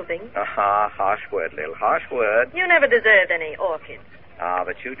snooping? Aha, harsh word, Lil, harsh word. You never deserved any orchids. Ah,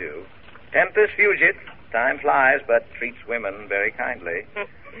 but you do. Tempus fugit. Time flies, but treats women very kindly.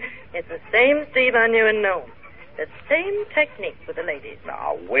 It's the same Steve I knew and know. The same technique with the ladies.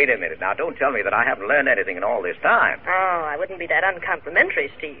 Now, wait a minute. Now, don't tell me that I haven't learned anything in all this time. Oh, I wouldn't be that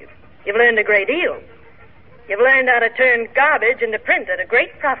uncomplimentary, Steve. You've learned a great deal. You've learned how to turn garbage into print at a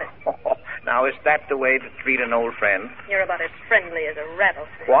great profit. Oh, now, is that the way to treat an old friend? You're about as friendly as a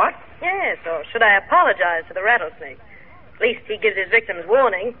rattlesnake. What? Yes, or should I apologize to the rattlesnake? At least he gives his victims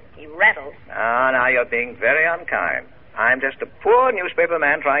warning. He rattles. Ah, now you're being very unkind. I'm just a poor newspaper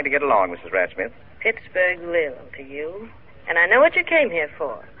man trying to get along, Mrs. Ratsmith. Pittsburgh Lil to you. And I know what you came here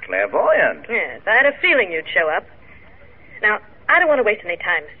for. Clairvoyant. Yes, I had a feeling you'd show up. Now, I don't want to waste any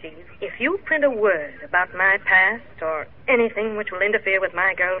time, Steve. If you print a word about my past or anything which will interfere with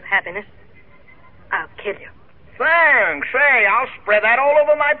my girl's happiness, I'll kill you. Thanks. Say, I'll spread that all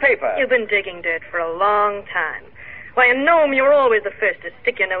over my paper. You've been digging dirt for a long time. Why, in Nome, you were always the first to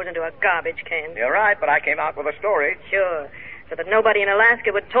stick your nose into a garbage can. You're right, but I came out with a story. Sure, so that nobody in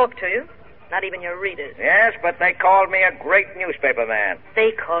Alaska would talk to you, not even your readers. Yes, but they called me a great newspaper man.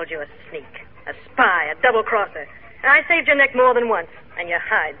 They called you a sneak, a spy, a double-crosser. And I saved your neck more than once, and your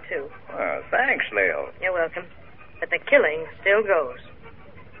hide, too. Well, thanks, Lil. You're welcome. But the killing still goes.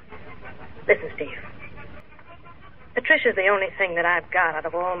 Listen, Steve. Patricia's the only thing that I've got out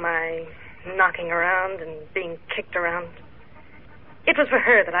of all my knocking around and being kicked around. It was for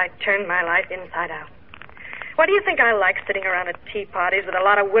her that I turned my life inside out. Why do you think I like sitting around at tea parties with a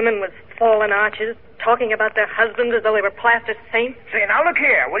lot of women with fallen arches talking about their husbands as though they were plaster saints? Say, now look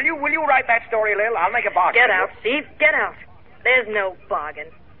here. Will you write that story, Lil? I'll make a bargain. Get out, Steve. Get out. There's no bargain.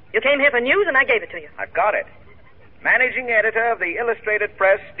 You came here for news and I gave it to you. I've got it. Managing editor of the Illustrated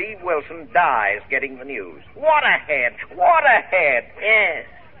Press, Steve Wilson, dies getting the news. What a head. What a head. Yes.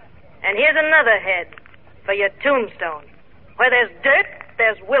 And here's another head for your tombstone. Where there's dirt,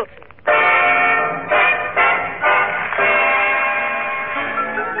 there's Wilson.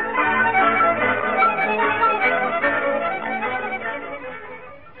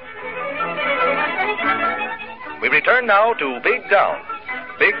 We return now to Big Town.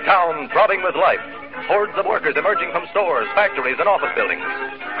 Big Town throbbing with life. Hordes of workers emerging from stores, factories, and office buildings.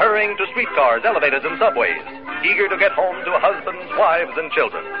 Hurrying to streetcars, elevators, and subways. Eager to get home to husbands, wives, and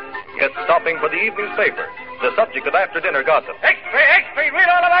children. Yet stopping for the evening's paper. The subject of after-dinner gossip. Extra, read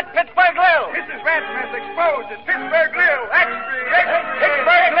all about Pittsburgh Lil. Mrs. Ratsmith exposed as Pittsburgh Lil. Extra.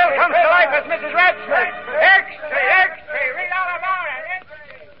 Pittsburgh Lil comes to life as Mrs. Ratsmith. Extra, read all about it.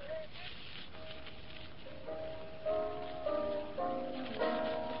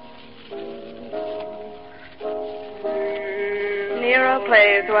 Nero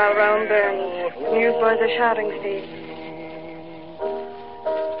plays while Rome burns. Newsboys are shouting, Steve.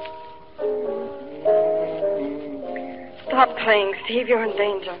 Stop playing, Steve. You're in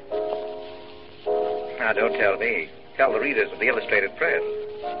danger. Now, don't tell me. Tell the readers of the Illustrated Press.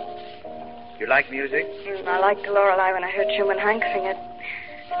 You like music? I liked Lorelei when I heard Schumann Hank sing it.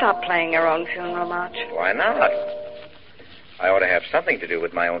 Stop playing your own funeral march. Why not? I ought to have something to do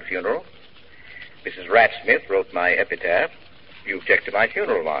with my own funeral. Mrs. Ratsmith wrote my epitaph. You object to my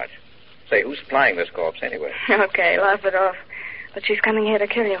funeral march. Say, who's supplying this corpse anyway? Okay, laugh it off. But she's coming here to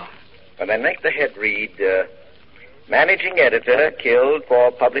kill you. And then make the head read, Managing Editor killed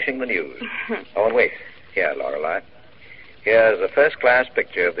for publishing the news. Oh, and wait. Here, Lorelei. Here's a first-class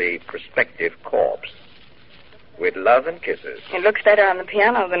picture of the prospective corpse. With love and kisses. It looks better on the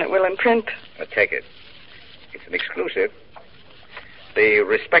piano than it will in print. Now, take it. It's an exclusive. The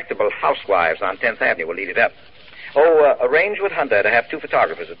respectable housewives on 10th Avenue will eat it up. Oh, arrange with Hunter to have 2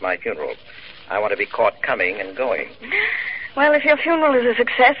 photographers at my funeral. I want to be caught coming and going. Well, if your funeral is a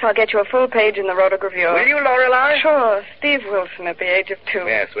success, I'll get you a full page in the Rotogravure. Will you, Lorelei? Sure. Steve Wilson at the age of 2.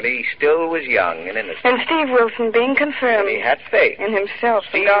 Yes, when he still was young and innocent. And Steve Wilson being confirmed. When he had faith. In himself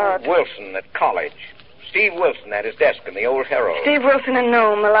Steve and God. Wilson at college. Steve Wilson at his desk in the Old Herald. Steve Wilson in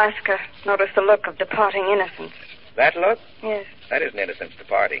Nome, Alaska. Notice the look of departing innocence. That look? Yes. That isn't innocence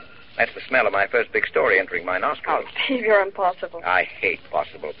departing. That's the smell of my first big story entering my nostrils. Oh, Steve, you're impossible. I hate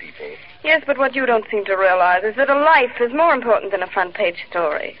possible people. Yes, but what you don't seem to realize is that a life is more important than a front-page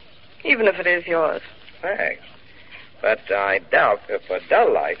story, even if it is yours. Thanks. But I doubt if a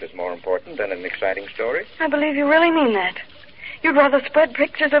dull life is more important than an exciting story. I believe you really mean that. You'd rather spread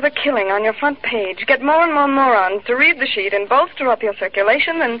pictures of the killing on your front page, get more and more morons to read the sheet and bolster up your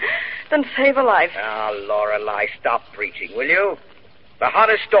circulation than save a life. Now, Lorelei, stop preaching, will you? The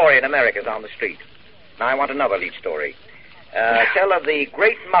hottest story in America is on the street. Now, I want another lead story. Tell of the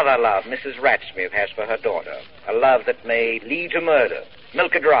great mother love Mrs. Ratsmith has for her daughter. A love that may lead to murder.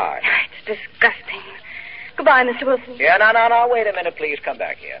 Milk her dry. It's disgusting. Goodbye, Mr. Wilson. Yeah, no. Wait a minute, please. Come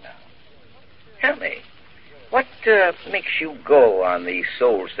back here now. Tell me, what makes you go on these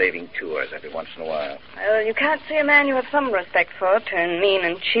soul-saving tours every once in a while? Well, you can't see a man you have some respect for turn mean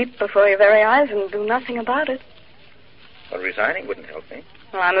and cheap before your very eyes and do nothing about it. Well, resigning wouldn't help me.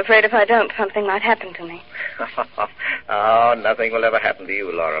 Well, I'm afraid if I don't, something might happen to me. Oh, nothing will ever happen to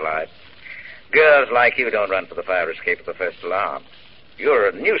you, Lorelei. Girls like you don't run for the fire escape at the first alarm. You're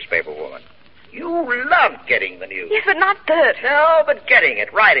a newspaper woman. You love getting the news. Yes, but not dirt. No, but getting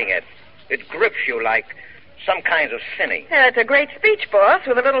it, writing it. It grips you like some kinds of sinning. Yeah, it's a great speech, boss.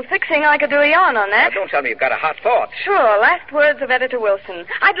 With a little fixing, I could do a yarn on that. Now, don't tell me you've got a hot thought. Sure. Last words of Editor Wilson.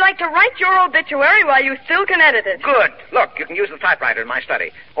 I'd like to write your obituary while you still can edit it. Good. Look, you can use the typewriter in my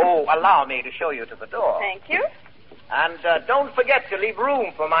study. Oh, allow me to show you to the door. Thank you. And don't forget to leave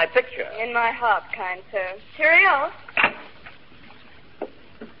room for my picture. In my heart, kind sir. Cheerio.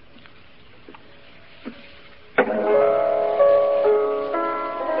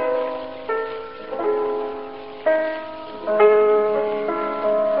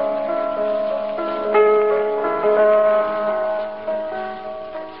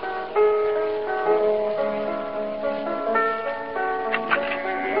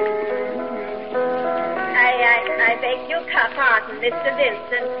 I beg your pardon, Mr.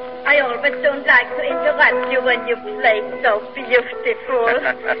 Wilson. I always don't like to interrupt you when you play so beautiful.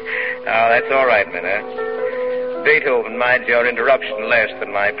 Oh, that's all right, Minna. Beethoven minds your interruption less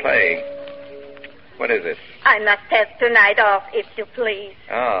than my play. What is it? I must have tonight off, if you please.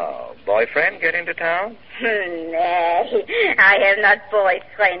 Oh, boyfriend get into town? Nay, I have not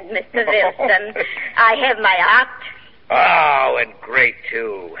boyfriend, Mr. Wilson. I have my art. Oh, and great,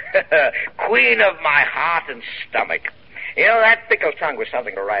 too. Queen of my heart and stomach. You know, that pickle tongue was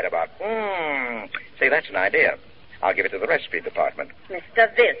something to write about. Say, that's an idea. I'll give it to the recipe department.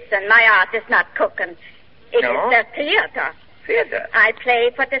 Mr. Wilson, my art is not cooking. It No? is the theater. Theater? I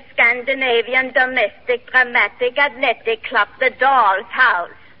play for the Scandinavian Domestic Dramatic Athletic Club, the Doll's House.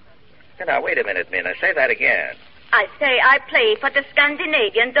 Now, wait a minute, Minna. Say that again. I say I play for the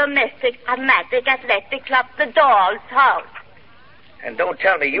Scandinavian Domestic Dramatic Athletic Club, the Doll's House. And don't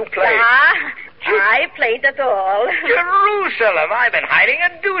tell me you play... I play the doll. Jerusalem! I've been hiding a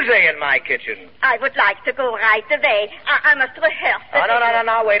doozy in my kitchen. I would like to go right away. I must rehearse it. Oh,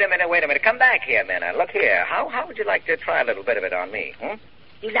 no. Wait a minute. Come back here, Minna. Look here. How would you like to try a little bit of it on me,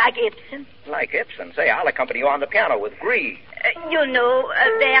 You like Ibsen? Like Ibsen? Say, I'll accompany you on the piano with Grieg. You know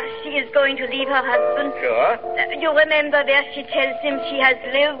where she is going to leave her husband? Sure. You remember where she tells him she has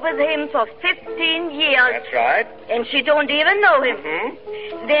lived with him for 15 years. That's right. And she don't even know him.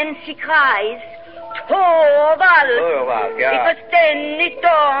 Mm-hmm. Then she cries, Torvald. Torvald, yeah. It was then it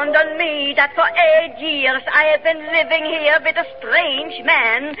dawned on me that for 8 years I have been living here with a strange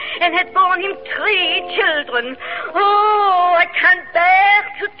man and had borne him 3 children. Oh, I can't bear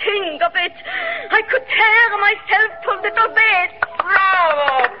to think of it. I could tear myself to little bits.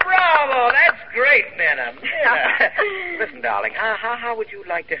 Bravo. That's great, Minna. Listen, darling, how would you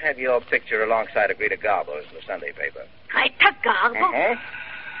like to have your picture alongside of Rita Garbo's in the Sunday paper? Rita Garbo? Mm-hmm.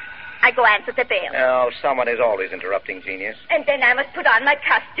 I go answer the bell. Oh, someone is always interrupting, genius. And then I must put on my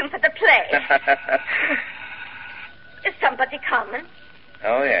costume for the play. Is somebody coming?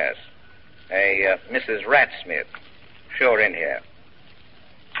 Oh, yes. A Mrs. Ratsmith. Sure in here.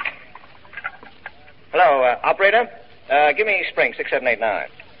 Hello, operator. Give me Spring 6789.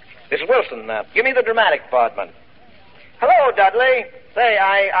 This is Wilson. Give me the dramatic department. Hello, Dudley. Say,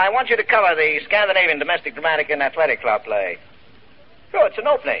 I want you to cover the Scandinavian Domestic Dramatic and Athletic Club play. Sure, it's an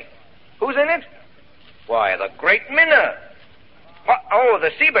opening. Who's in it? Why, the great Minna. Oh, the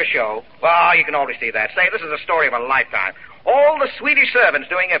Sieber show. Well, you can always see that. Say, this is a story of a lifetime. All the Swedish servants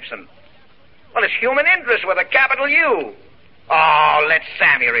doing Ibsen. Well, it's human interest with a capital U. Oh, let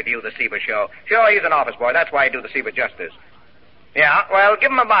Sammy review the Sieber show. Sure, he's an office boy. That's why he do the Sieber justice. Yeah, well,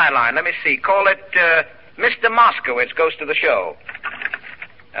 give him a byline. Let me see. Call it, Mr. Moskowitz Goes to the Show.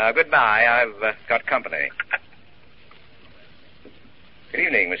 Goodbye. I've got company. Good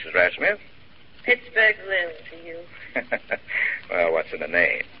evening, Mrs. Ratsmith. Pittsburgh Lil to you. Well, what's in the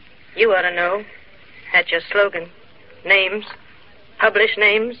name? You ought to know. That's your slogan. Names. Publish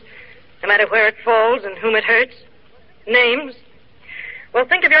names. No matter where it falls and whom it hurts. Names. Well,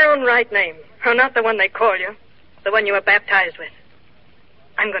 think of your own right name. Or not the one they call you. The one you were baptized with.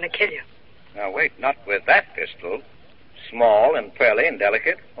 I'm going to kill you. Now, wait, not with that pistol. Small and pearly and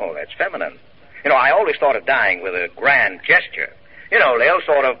delicate. Oh, that's feminine. You know, I always thought of dying with a grand gesture. You know, Lil,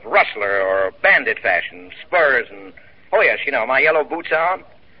 sort of rustler or bandit fashion, spurs and... Oh, yes, you know, my yellow boots on,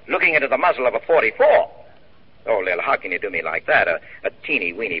 looking into the muzzle of a 44. Oh, Lil, how can you do me like that? A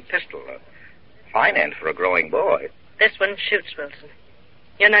teeny-weeny pistol. A fine end for a growing boy. This one shoots, Wilson.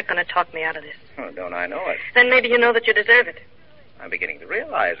 You're not going to talk me out of this. Oh, don't I know it? Then maybe you know that you deserve it. I'm beginning to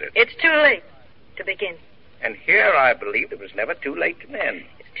realize it. It's too late to begin. And here I believed it was never too late to mend.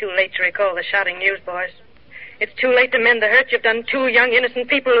 It's too late to recall the shouting newsboys. It's too late to mend the hurt you've done 2 young, innocent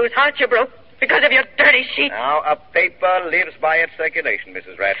people whose hearts you broke because of your dirty sheet. Now, a paper lives by its circulation,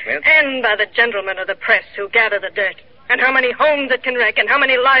 Mrs. Ratsmith. And by the gentlemen of the press who gather the dirt And how many homes it can wreck, and how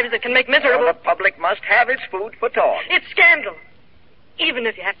many lives it can make miserable. Well, the public must have its food for thought. It's scandal. Even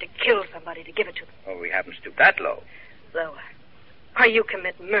if you have to kill somebody to give it to them. Oh, we haven't stooped that low. Lower. Why, you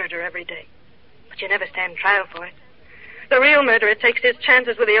commit murder every day. But you never stand trial for it. The real murderer takes his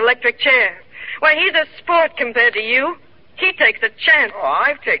chances with the electric chair. Why, he's a sport compared to you. He takes a chance. Oh,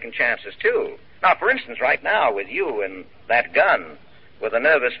 I've taken chances, too. Now, for instance, right now, with you and that gun, with a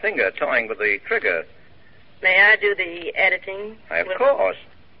nervous finger toying with the trigger. May I do the editing? Of course.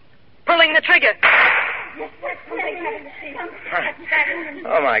 Pulling the trigger.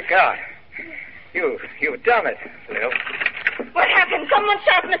 Oh, my God. You've done it, Lil. What happened? Someone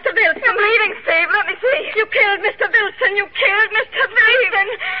shot Mr. Wilson. You're bleeding, Steve. Let me see. You killed Mr. Wilson. You killed Mr. Wilson.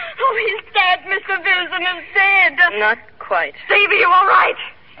 Oh, he's dead. Mr. Wilson is dead. Not quite. Steve, are you all right?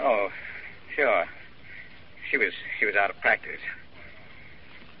 Oh, sure. She was out of practice.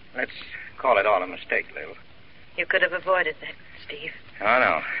 Let's call it all a mistake, Lil. You could have avoided that, Steve. Oh,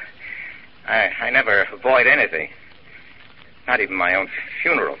 no. I never avoid anything. Not even my own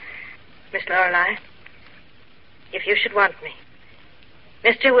funeral. Miss Lorelei, if you should want me,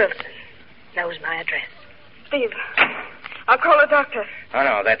 Mr. Wilson knows my address. Steve, I'll call a doctor. Oh,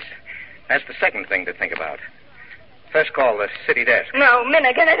 no, that's the second thing to think about. First call the city desk. No,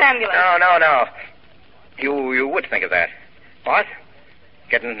 Minna, get an ambulance. No. You would think of that. What?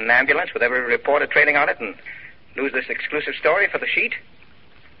 Get an ambulance with every reporter trading on it and lose this exclusive story for the sheet?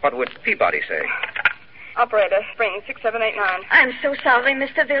 What would Peabody say? Operator, spring 6789. I'm so sorry,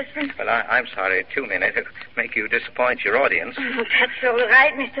 Mr. Wilson. Well, I'm sorry, too, Minna. It'll make you disappoint your audience. Oh, that's all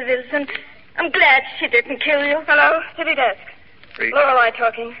right, Mr. Wilson. I'm glad she didn't kill you. Hello, city desk. Lorelei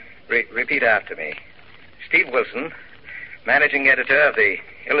talking. Repeat after me. Steve Wilson, managing editor of the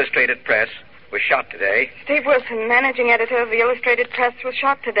Illustrated Press, was shot today. Steve Wilson, managing editor of the Illustrated Press, was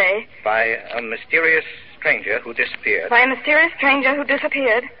shot today. By a mysterious stranger who disappeared. By a mysterious stranger who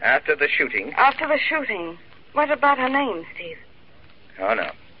disappeared. After the shooting. After the shooting. What about her name, Steve? Oh,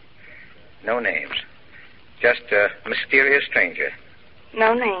 no. No names. Just a mysterious stranger.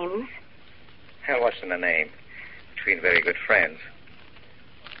 No names? Hell, what's in a name? Between very good friends.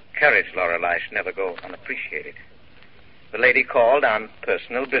 Courage, Lorelei, should never go unappreciated. The lady called on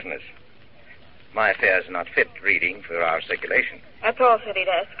personal business. My affairs are not fit reading for our circulation. That's all, city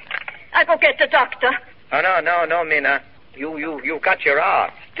desk. I'll go get the doctor. Oh, no, Minna. You've got your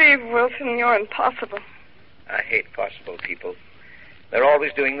art. Steve Wilson, you're impossible. I hate possible people. They're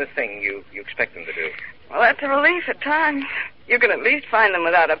always doing the thing you expect them to do. Well, that's a relief at times. You can at least find them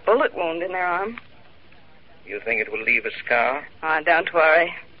without a bullet wound in their arm. You think it will leave a scar? Ah, don't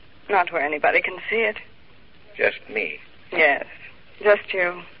worry. Not where anybody can see it. Just me? Yes, just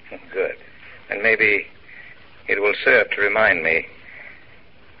you. Good. And maybe it will serve to remind me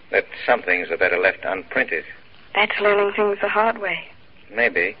that some things are better left unprinted. That's learning things the hard way.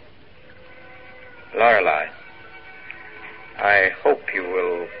 Maybe. Lorelei, I hope you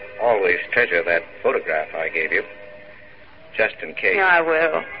will always treasure that photograph I gave you. Just in case. Yeah, I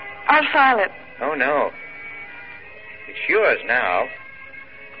will. I'll file it. Oh, no. It's yours now.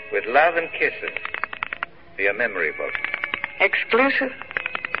 With love and kisses. For your memory book. Exclusive?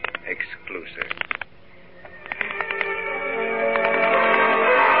 Exclusive.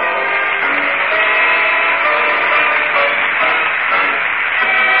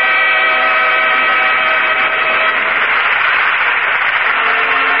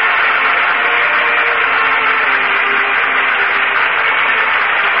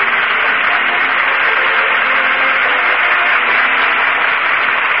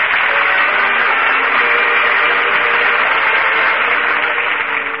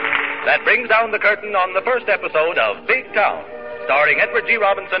 That brings down the curtain on the first episode of Big Town, starring Edward G.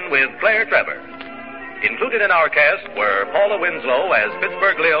 Robinson with Claire Trevor. Included in our cast were Paula Winslow as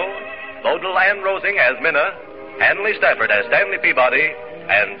Pittsburgh Leo, Bodil Ann Rosing as Minna, Hanley Stafford as Stanley Peabody,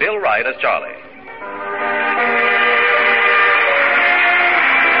 and Bill Wright as Charlie.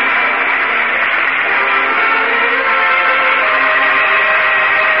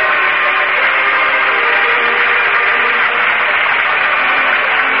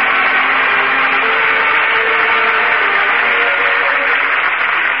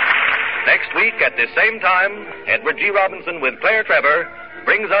 Next week at this same time, Edward G. Robinson with Claire Trevor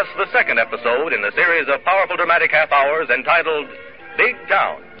brings us the second episode in the series of powerful dramatic half hours entitled Big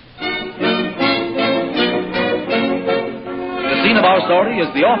Town. The scene of our story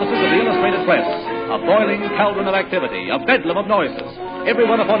is the offices of the Illustrated Press, a boiling cauldron of activity, a bedlam of noises.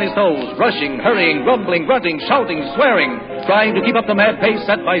 Everyone upon his toes, rushing, hurrying, grumbling, grunting, shouting, swearing, trying to keep up the mad pace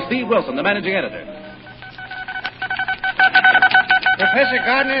set by Steve Wilson, the managing editor. Professor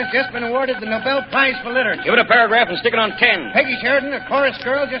Gardner has just been awarded the Nobel Prize for Literature. Give it a paragraph and stick it on 10. Peggy Sheridan, a chorus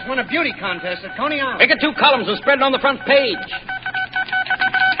girl, just won a beauty contest at Coney Island. Make it 2 columns and spread it on the front page.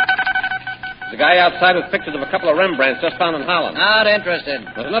 There's a guy outside with pictures of a couple of Rembrandts just found in Holland. Not interested.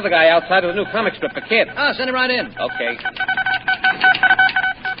 There's another guy outside with a new comic strip for kids. Send him right in. Okay.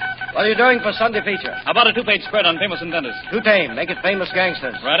 What are you doing for Sunday feature? How about a 2-page spread on famous inventors? Too tame. Make it famous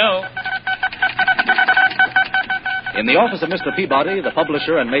gangsters. Righto. In the office of Mr. Peabody, the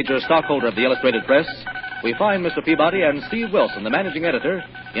publisher and major stockholder of the Illustrated Press, we find Mr. Peabody and Steve Wilson, the managing editor,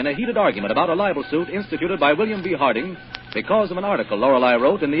 in a heated argument about a libel suit instituted by William B. Harding because of an article Lorelei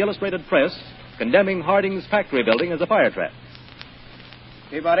wrote in the Illustrated Press condemning Harding's factory building as a fire trap.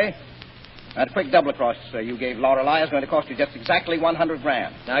 Peabody, that quick double across you gave Lorelei is going to cost you just exactly $100,000.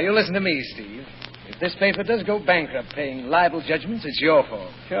 Now, you listen to me, Steve. If this paper does go bankrupt paying libel judgments, it's your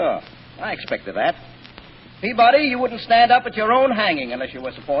fault. Sure. I expected that. Peabody, you wouldn't stand up at your own hanging unless you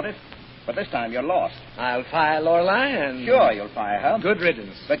were supported. But this time you're lost. I'll fire Lorelei and... Sure, you'll fire her. Good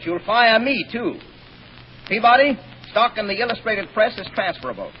riddance. But you'll fire me, too. Peabody, stock in the Illustrated Press is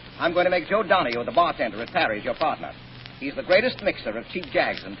transferable. I'm going to make Joe Donahue, the bartender at Parry's, your partner. He's the greatest mixer of cheap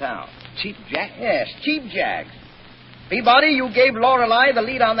jags in town. Cheap jags? Yes, cheap jags. Peabody, you gave Lorelei the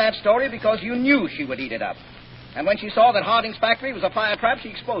lead on that story because you knew she would eat it up. And when she saw that Harding's factory was a fire trap, she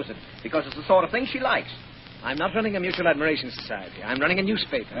exposed it because it's the sort of thing she likes. I'm not running a mutual admiration society. I'm running a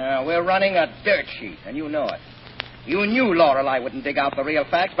newspaper. We're running a dirt sheet, and you know it. You knew Lorelei wouldn't dig out the real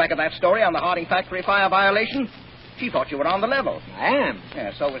facts back of that story on the Harding factory fire violation. She thought you were on the level. I am.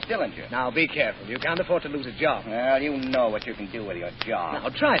 Yeah, so was Dillinger. Now, be careful. You can't afford to lose a job. Well, you know what you can do with your job. Now,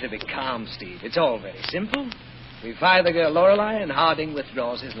 try to be calm, Steve. It's all very simple. We fire the girl Lorelei, and Harding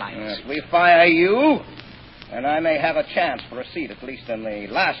withdraws his license. Yes, we fire you, and I may have a chance for a seat, at least in the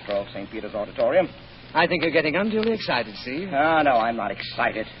last row of St. Peter's Auditorium. I think you're getting unduly excited, Steve. No, I'm not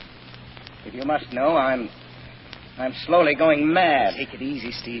excited. If you must know, I'm slowly going mad. Take it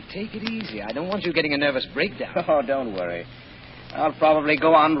easy, Steve. Take it easy. I don't want you getting a nervous breakdown. Oh, don't worry. I'll probably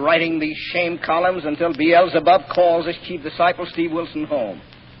go on writing these shame columns until Beelzebub calls his chief disciple, Steve Wilson, home.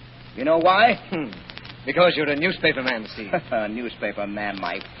 You know why? Because you're a newspaper man, Steve. A newspaper man,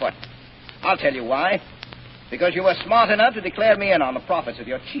 my foot. I'll tell you why. Because you were smart enough to declare me in on the profits of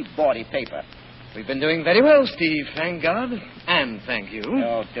your cheap, bawdy paper. We've been doing very well, Steve, thank God. And thank you.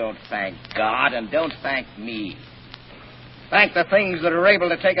 No, don't thank God, and don't thank me. Thank the things that are able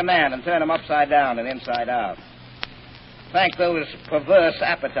to take a man and turn him upside down and inside out. Thank those perverse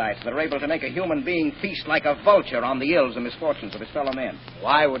appetites that are able to make a human being feast like a vulture on the ills and misfortunes of his fellow men. Well,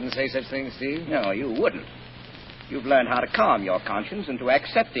 I wouldn't say such things, Steve. No, you wouldn't. You've learned how to calm your conscience into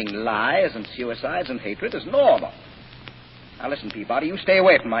accepting lies and suicides and hatred as normal. Now, listen, Peabody, you stay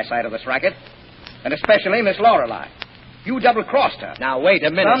away from my side of this racket. And especially Miss Lorelei. You double-crossed her. Now, wait a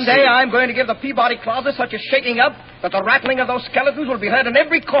minute. Someday I'm going to give the Peabody closet such a shaking up that the rattling of those skeletons will be heard in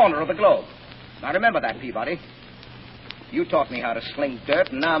every corner of the globe. Now, remember that, Peabody. You taught me how to sling dirt,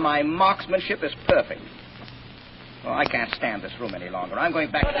 and now my marksmanship is perfect. Oh, I can't stand this room any longer. I'm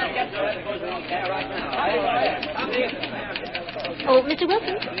going back. Oh, Mr.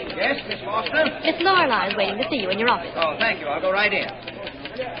 Wilson? Yes, Miss Foster? Miss Lorelei is waiting to see you in your office. Oh, thank you. I'll go right in.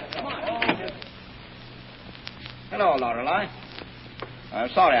 Hello, Lorelei. I'm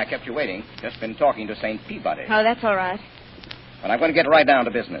sorry I kept you waiting. Just been talking to St. Peabody. Oh, that's all right. But I'm going to get right down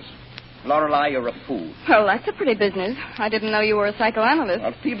to business. Lorelei, you're a fool. Well, that's a pretty business. I didn't know you were a psychoanalyst.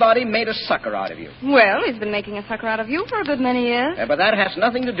 Well, Peabody made a sucker out of you. Well, he's been making a sucker out of you for a good many years. But that has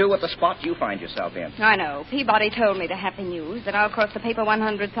nothing to do with the spot you find yourself in. I know. Peabody told me to happy news that I'll cost the paper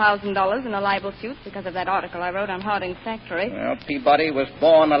 $100,000 in a libel suit because of that article I wrote on Harding's factory. Well, Peabody was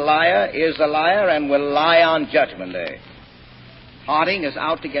born a liar, is a liar, and will lie on Judgment Day. Harding is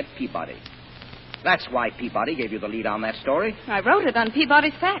out to get Peabody. That's why Peabody gave you the lead on that story. I wrote it on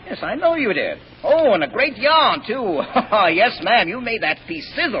Peabody's fact. Yes, I know you did. Oh, and a great yarn, too. Yes, ma'am, you made that piece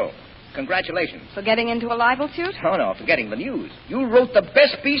sizzle. Congratulations. For getting into a libel suit? Oh, no, for getting the news. You wrote the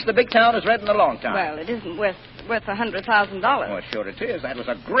best piece the big town has read in a long time. Well, it isn't worth $100,000. Oh, sure it is. That was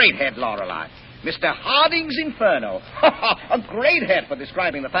a great head, Lorelei. Mr. Harding's Inferno. A great head for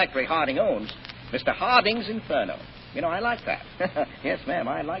describing the factory Harding owns. Mr. Harding's Inferno. You know, I like that. Yes, ma'am,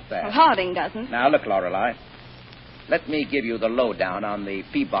 I like that. Well, Harding doesn't. Now, look, Lorelei. Let me give you the lowdown on the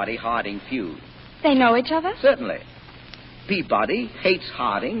Peabody-Harding feud. They know each other? Certainly. Peabody hates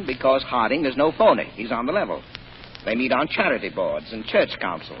Harding because Harding is no phony. He's on the level. They meet on charity boards and church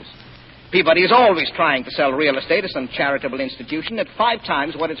councils. Peabody is always trying to sell real estate to some charitable institution at 5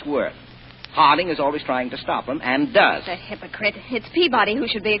 times what it's worth. Harding is always trying to stop him, and does. The hypocrite. It's Peabody who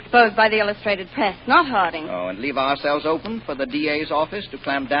should be exposed by the Illustrated Press, not Harding. Oh, and leave ourselves open for the DA's office to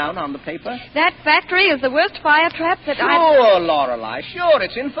clamp down on the paper? That factory is the worst fire trap that Sure, Lorelei, sure.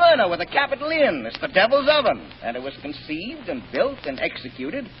 It's Inferno with a capital In. It's the devil's oven. And it was conceived and built and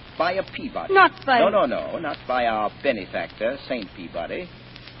executed by a Peabody. Not by... No. Not by our benefactor, St. Peabody,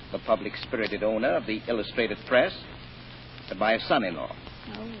 the public-spirited owner of the Illustrated Press, but by his son-in-law.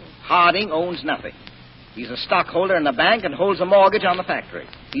 Oh. Harding owns nothing. He's a stockholder in the bank and holds a mortgage on the factory.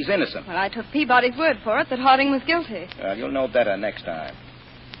 He's innocent. Well, I took Peabody's word for it that Harding was guilty. Well, you'll know better next time.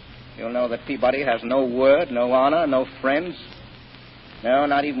 You'll know that Peabody has no word, no honor, no friends. No,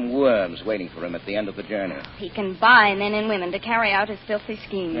 not even worms waiting for him at the end of the journey. He can buy men and women to carry out his filthy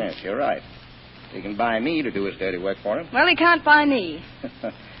schemes. Yes, you're right. He can buy me to do his dirty work for him. Well, he can't buy me.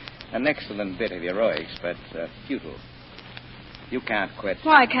 An excellent bit of heroics, but futile. You can't quit.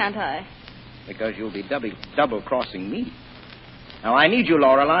 Why can't I? Because you'll be double-crossing me. Now, I need you,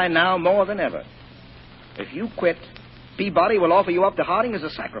 Lorelei, now more than ever. If you quit, Peabody will offer you up to Harding as a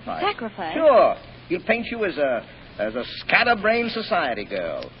sacrifice. Sacrifice? Sure. He'll paint you as a scatterbrained society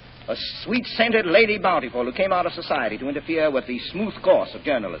girl. A sweet-scented Lady Bountiful who came out of society to interfere with the smooth course of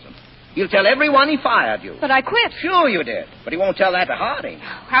journalism. He'll tell everyone he fired you. But I quit. Sure you did. But he won't tell that to Harding.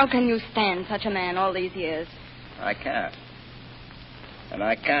 How can you stand such a man all these years? I can't. And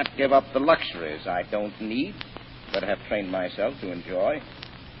I can't give up the luxuries I don't need, but have trained myself to enjoy.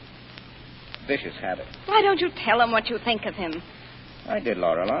 Vicious habit. Why don't you tell him what you think of him? I did,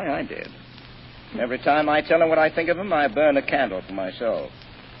 Lorelei, I did. Every time I tell him what I think of him, I burn a candle for my soul.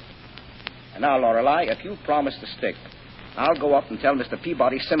 And now, Lorelei, if you promise to stick, I'll go up and tell Mr.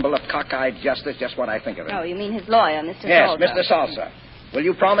 Peabody, symbol of cockeyed justice, just what I think of him. Oh, you mean his lawyer, Mr. Yes, Salsa. Mr. Salsa. Will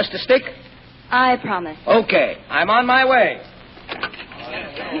you promise to stick? I promise. Okay, I'm on my way.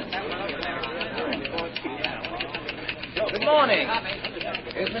 Good morning.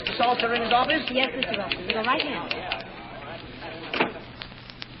 Is Mr. Salter in his office? Yes, Mr. Wilson. Go right in.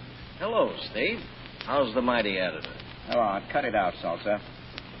 Hello, Steve. How's the mighty editor? Come on, cut it out, Salter.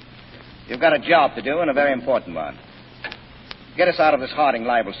 You've got a job to do, and a very important one. Get us out of this Harding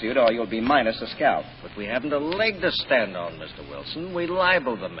libel suit, or you'll be minus a scalp. But we haven't a leg to stand on, Mr. Wilson. We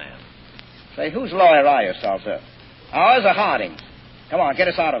libel the man. Say, whose lawyer are you, Salter? Ours or Harding's? Come on, get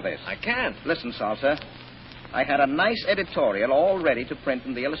us out of this. I can't. Listen, Salter. I had a nice editorial all ready to print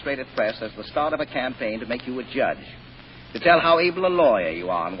in the Illustrated Press as the start of a campaign to make you a judge. To tell how able a lawyer you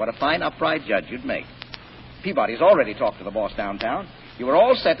are and what a fine, upright judge you'd make. Peabody's already talked to the boss downtown. You were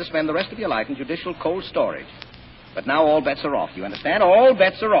all set to spend the rest of your life in judicial cold storage. But now all bets are off. You understand? All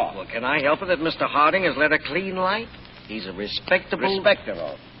bets are off. Well, can I help it that Mr. Harding has led a clean life? He's a respectable...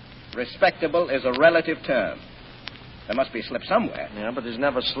 Respectable. Respectable is a relative term. There must be a slip somewhere. Yeah, but there's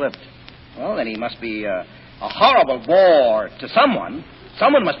never slipped. Well, then he must be a horrible bore to someone.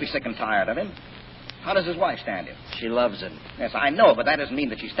 Someone must be sick and tired of him. How does his wife stand him? She loves him. Yes, I know, but that doesn't mean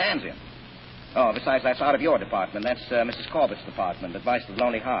that she stands him. Oh, besides, that's out of your department. That's Mrs. Corbett's department, Advice to the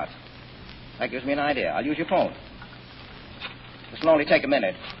Lonely Heart. That gives me an idea. I'll use your phone. This'll only take a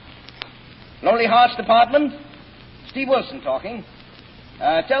minute. Lonely Hearts Department? Steve Wilson talking.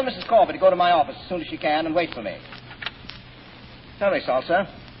 Tell Mrs. Corbett to go to my office as soon as she can and wait for me. Tell me, Salsa,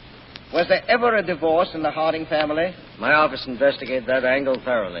 was there ever a divorce in the Harding family? My office investigated that angle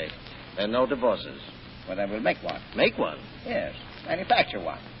thoroughly. There are no divorces. Well, then we'll make one. Make one? Yes. Manufacture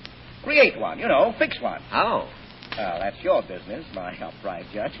one. Create one. You know, fix one. How? Well, that's your business, my upright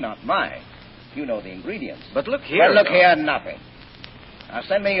judge, not mine. You know the ingredients. But look here. Well, look here, nothing. Now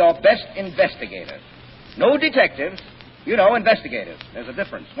send me your best investigators. No detectives. You know, investigators. There's a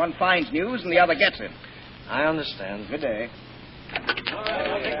difference. One finds news and the other gets it. I understand. Good day.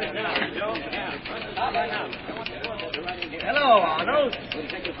 Hello, Arnold.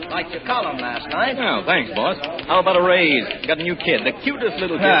 Liked your column last night. Oh, thanks, boss. How about a raise? Got a new kid, the cutest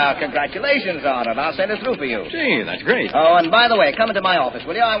little kid. Ah, congratulations, Arnold. I'll send it through for you. Gee, that's great. Oh, and by the way, come into my office,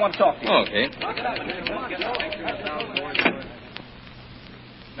 will you? I want to talk to you. Okay.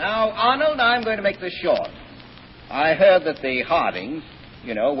 Now, Arnold, I'm going to make this short. I heard that the Hardings,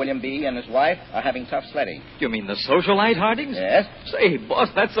 you know, William B. and his wife, are having tough sledding. You mean the socialite Hardings? Yes. Say, boss,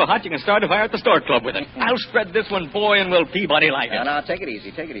 that's so hot you can start a fire at the Stork Club with it. I'll spread this one, boy, and will Peabody like it. Now, take it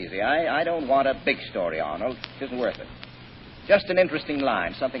easy, take it easy. I don't want a big story, Arnold. It isn't worth it. Just an interesting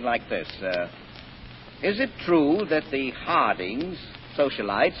line, something like this. Is it true that the Hardings,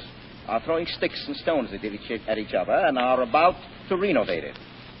 socialites, are throwing sticks and stones at each other and are about to renovate it?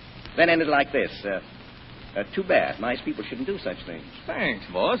 Then ended like this. Too bad. Nice people shouldn't do such things. Thanks,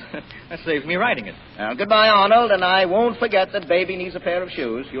 boss. That saves me writing it. Now, goodbye, Arnold, and I won't forget that Baby needs a pair of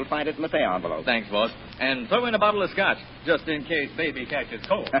shoes. You'll find it in the pay envelope. Thanks, boss. And throw in a bottle of scotch, just in case Baby catches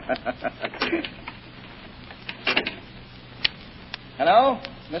cold. Hello?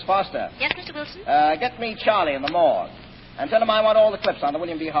 Miss Foster. Yes, Mr. Wilson? Get me Charlie in the morgue. And tell him I want all the clips on the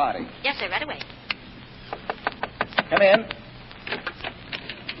William B. Harding. Yes, sir, right away. Come in.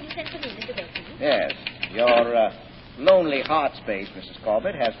 Can you send for me, Mr. Wilson? Yes. Your lonely heart space, Mrs.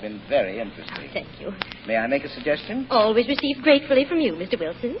 Corbett, has been very interesting. Thank you. May I make a suggestion? Always received gratefully from you, Mr.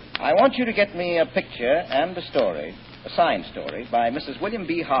 Wilson. I want you to get me a picture and a story, a signed story, by Mrs. William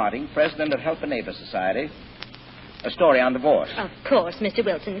B. Harding, president of Help a Neighbor Society. A story on divorce. Of course, Mr.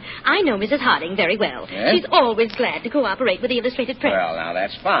 Wilson. I know Mrs. Harding very well. Yes? She's always glad to cooperate with the Illustrated Press. Well, now,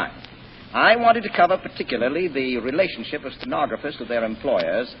 that's fine. I wanted to cover particularly the relationship of stenographers to their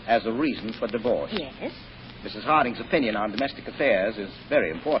employers as a reason for divorce. Yes? Mrs. Harding's opinion on domestic affairs is very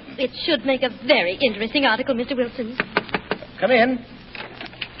important. It should make a very interesting article, Mr. Wilson. Come in.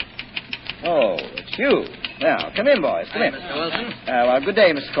 Oh, it's you. Now, come in, boys. Come in. Mr. Wilson. Well, good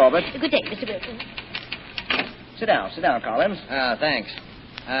day, Mr. Corbett. Good day, Mr. Wilson. Sit down, Collins. Thanks.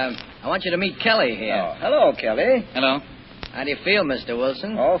 I want you to meet Kelly here. Oh, hello, Kelly. Hello. How do you feel, Mr.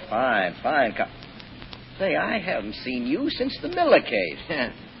 Wilson? Oh, fine. Say, I haven't seen you since the Miller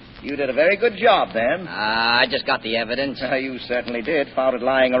case. You did a very good job then. I just got the evidence. You certainly did. Found it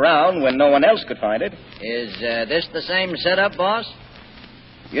lying around when no one else could find it. Is this the same setup, boss?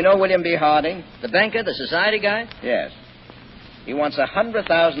 You know William B. Harding? The banker, the society guy? Yes. He wants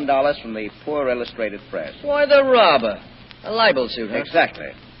 $100,000 from the Poor Illustrated Press. Why, the robber. A libel suit, huh? Exactly.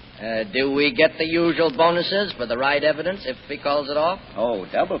 Do we get the usual bonuses for the right evidence if he calls it off? Oh,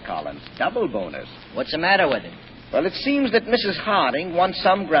 double, Collins. Double bonus. What's the matter with him? Well, it seems that Mrs. Harding wants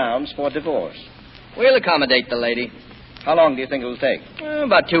some grounds for divorce. We'll accommodate the lady. How long do you think it'll take?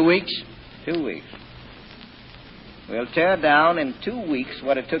 About 2 weeks. 2 weeks. We'll tear down in 2 weeks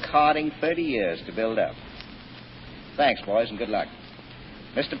what it took Harding 30 years to build up. Thanks, boys, and good luck.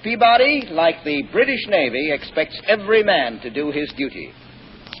 Mr. Peabody, like the British Navy, expects every man to do his duty.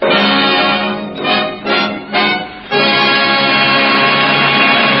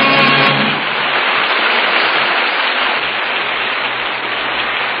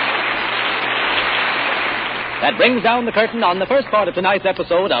 That brings down the curtain on the first part of tonight's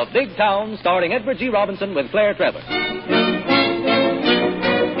episode of Big Town, starring Edward G. Robinson with Claire Trevor.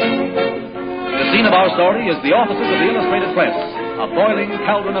 The scene of our story is the offices of the Illustrated Press, a boiling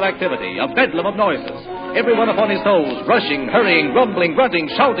cauldron of activity, a bedlam of noises. Everyone upon his toes, rushing, hurrying, grumbling, grunting,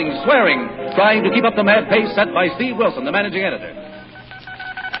 shouting, swearing, trying to keep up the mad pace set by Steve Wilson, the managing editor.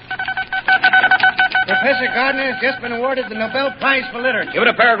 Professor Gardner has just been awarded the Nobel Prize for Literature. Give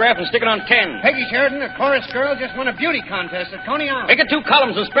it a paragraph and stick it on 10. Peggy Sheridan, a chorus girl, just won a beauty contest at Coney Island. Make it 2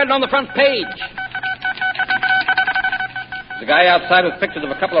 columns and spread it on the front page. There's a guy outside with pictures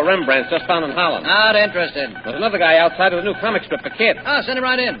of a couple of Rembrandts just found in Holland. Not interested. There's another guy outside with a new comic strip for kids. Send him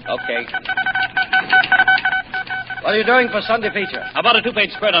right in. Okay. What are you doing for Sunday feature? How about a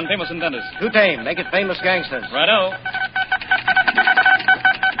 2-page spread on famous inventors? Too tame. Make it famous gangsters. Righto.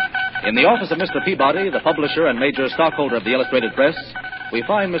 In the office of Mr. Peabody, the publisher and major stockholder of the Illustrated Press, we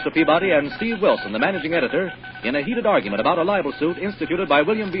find Mr. Peabody and Steve Wilson, the managing editor, in a heated argument about a libel suit instituted by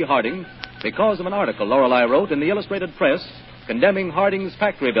William B. Harding because of an article Lorelei wrote in the Illustrated Press condemning Harding's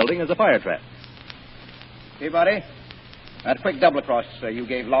factory building as a fire trap. Peabody, that quick double across you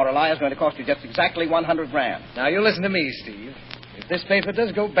gave Lorelei is going to cost you just exactly $100,000. Now, you listen to me, Steve. If this paper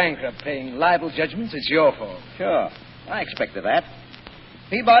does go bankrupt paying libel judgments, it's your fault. Sure. I expected that.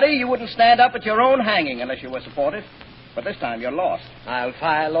 Peabody, you wouldn't stand up at your own hanging unless you were supported. But this time you're lost. I'll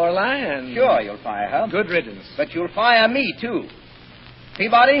fire Lorelei and... Sure, you'll fire her. Good riddance. But you'll fire me, too.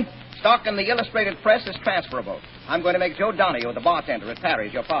 Peabody, stock in the Illustrated Press is transferable. I'm going to make Joe Donahue, the bartender at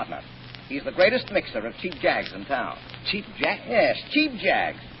Parry's, your partner. He's the greatest mixer of cheap jags in town. Cheap jags? Yes, cheap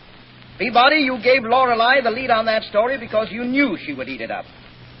jags. Peabody, you gave Lorelei the lead on that story because you knew she would eat it up.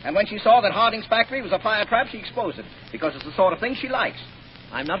 And when she saw that Harding's factory was a fire trap, she exposed it because it's the sort of thing she likes.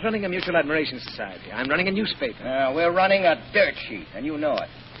 I'm not running a mutual admiration society. I'm running a newspaper. We're running a dirt sheet, and you know it.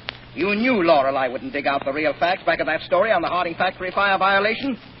 You knew Lorelei wouldn't dig out the real facts back of that story on the Harding factory fire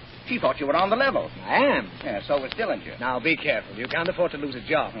violation. She thought you were on the level. I am. Yeah, so was Dillinger. Now, be careful. You can't afford to lose a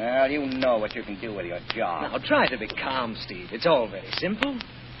job. Well, you know what you can do with your job. Now, try to be calm, Steve. It's all very simple.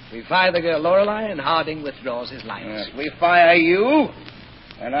 We fire the girl Lorelei, and Harding withdraws his license. Yes, we fire you,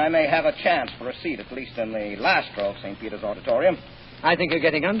 and I may have a chance for a seat, at least in the last row of St. Peter's Auditorium. I think you're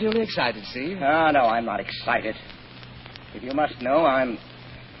getting unduly excited, Steve. No, I'm not excited. If you must know, I'm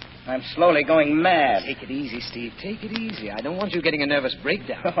I'm slowly going mad. Take it easy, Steve. Take it easy. I don't want you getting a nervous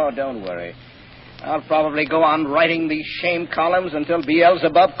breakdown. Oh, don't worry. I'll probably go on writing these shame columns until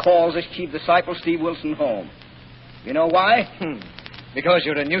Beelzebub calls his chief disciple, Steve Wilson, home. You know why? Because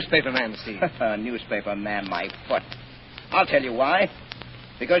you're a newspaper man, Steve. A newspaper man, my foot. I'll tell you why.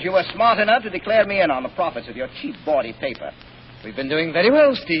 Because you were smart enough to declare me in on the profits of your cheap, bawdy paper. We've been doing very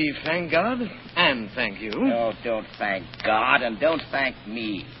well, Steve, thank God. And thank you. No, don't thank God, and don't thank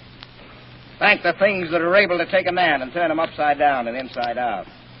me. Thank the things that are able to take a man and turn him upside down and inside out.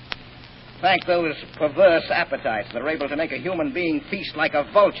 Thank those perverse appetites that are able to make a human being feast like a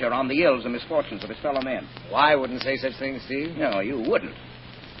vulture on the ills and misfortunes of his fellow men. Well, I wouldn't say such things, Steve. No, you wouldn't.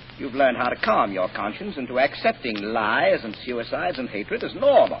 You've learned how to calm your conscience into accepting lies and suicides and hatred as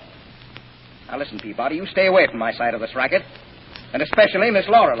normal. Now listen, Peabody, you stay away from my side of this racket. And especially Miss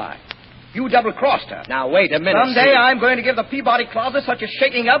Lorelei. You double-crossed her. Now, wait a minute. Someday I'm going to give the Peabody closet such a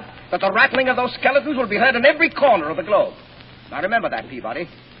shaking up that the rattling of those skeletons will be heard in every corner of the globe. Now, remember that, Peabody.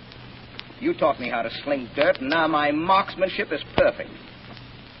 You taught me how to sling dirt, and now my marksmanship is perfect.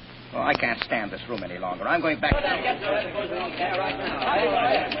 Well, I can't stand this room any longer. I'm going back.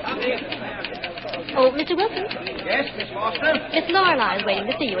 Oh, Mr. Wilson? Yes, Miss Foster? Miss Lorelei is waiting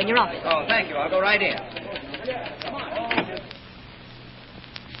to see you in your office. Oh, thank you. I'll go right in.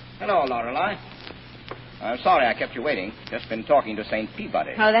 Hello, Lorelei. I'm sorry I kept you waiting. Just been talking to St.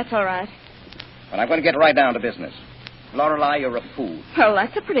 Peabody. Oh, that's all right. But I'm going to get right down to business. Lorelei, you're a fool. Well,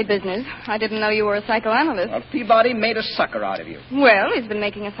 that's a pretty business. I didn't know you were a psychoanalyst. Well, Peabody made a sucker out of you. Well, he's been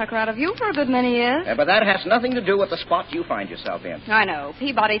making a sucker out of you for a good many years. But that has nothing to do with the spot you find yourself in. I know.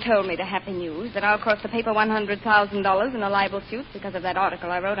 Peabody told me to happy news that I'll cost the paper $100,000 in a libel suit because of that article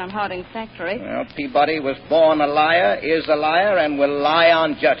I wrote on Harding's factory. Well, Peabody was born a liar, is a liar, and will lie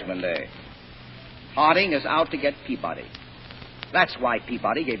on Judgment Day. Harding is out to get Peabody. That's why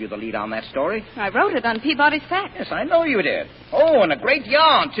Peabody gave you the lead on that story. I wrote it on Peabody's facts. Yes, I know you did. Oh, and a great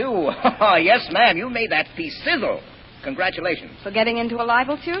yarn, too. Yes, ma'am, you made that piece sizzle. Congratulations. For getting into a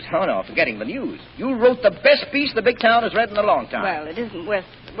libel suit? Oh, no, for getting the news. You wrote the best piece the big town has read in a long time. Well, it isn't worth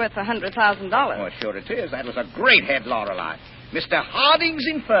 $100,000. Oh, sure it is. That was a great head, Lorelei. Mr. Harding's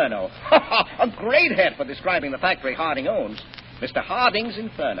Inferno. A great head for describing the factory Harding owns. Mr. Harding's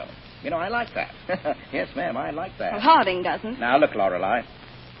Inferno. You know, I like that. Yes, ma'am, I like that. Well, Harding doesn't. Now, look, Lorelei.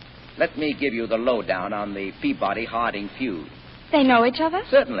 Let me give you the lowdown on the Peabody-Harding feud. They know each other?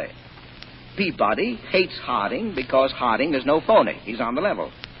 Certainly. Peabody hates Harding because Harding is no phony. He's on the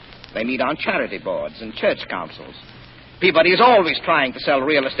level. They meet on charity boards and church councils. Peabody is always trying to sell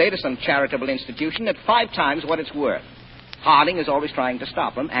real estate to some charitable institution at 5 times what it's worth. Harding is always trying to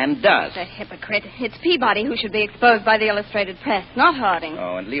stop him, and does. The hypocrite. It's Peabody who should be exposed by the Illustrated Press, not Harding.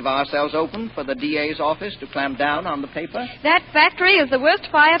 Oh, and leave ourselves open for the DA's office to clamp down on the paper? That factory is the worst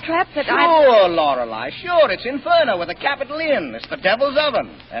fire trap that Sure, Lorelei, sure. It's Inferno with a capital In. It's the devil's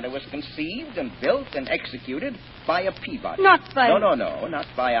oven. And it was conceived and built and executed by a Peabody. Not by... No, not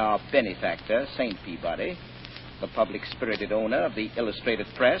by our benefactor, St. Peabody, the public-spirited owner of the Illustrated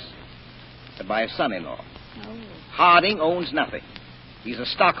Press, but by his son-in-law. Oh. Harding owns nothing. He's a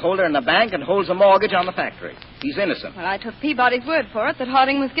stockholder in the bank and holds a mortgage on the factory. He's innocent. Well, I took Peabody's word for it that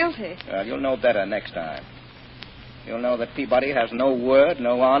Harding was guilty. Well, you'll know better next time. You'll know that Peabody has no word,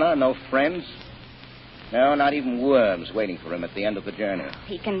 no honor, no friends. No, not even worms waiting for him at the end of the journey.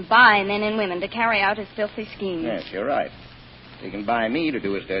 He can buy men and women to carry out his filthy schemes. Yes, you're right. He can buy me to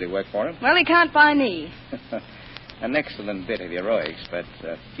do his dirty work for him. Well, he can't buy me. An excellent bit of heroics, but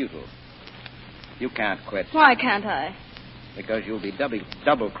futile. You can't quit. Why can't I? Because you'll be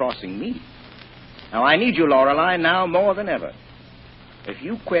double-crossing me. Now, I need you, Lorelei, now more than ever. If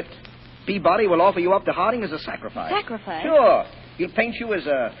you quit, Peabody will offer you up to Harding as a sacrifice. Sacrifice? Sure. He'll paint you as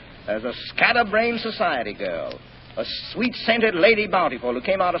a scatterbrained society girl. A sweet-scented Lady Bountiful who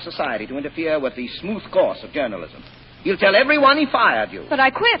came out of society to interfere with the smooth course of journalism. He'll tell everyone he fired you. But I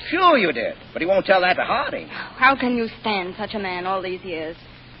quit. Sure you did. But he won't tell that to Harding. How can you stand such a man all these years?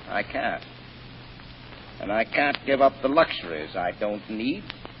 I can't. And I can't give up the luxuries I don't need,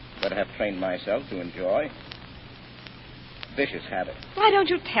 but have trained myself to enjoy. Vicious habit. Why don't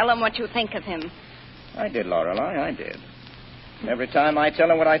you tell him what you think of him? I did, Lorelei, I did. Every time I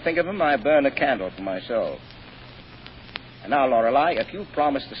tell him what I think of him, I burn a candle for my soul. And now, Lorelei, if you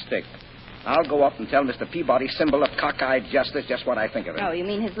promise to stick, I'll go up and tell Mr. Peabody, symbol of cockeyed justice, just what I think of him. Oh, you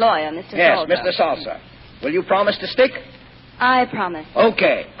mean his lawyer, Mr. Yes, Salsa. Mr. Salsa. Will you promise to stick? I promise.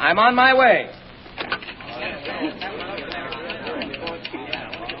 Okay, I'm on my way.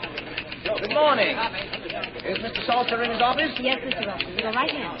 Good morning. Is Mr. Salter in his office? Yes, Mr. Wilson. Go right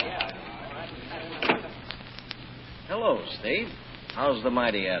in. Hello, Steve. How's the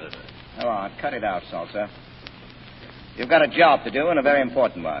mighty editor? Come on, cut it out, Salsa. You've got a job to do, and a very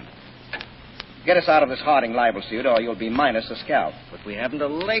important one. Get us out of this Harding libel suit, or you'll be minus a scalp. But we haven't a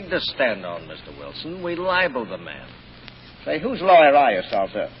leg to stand on, Mr. Wilson. We libel the man. Say, whose lawyer are you,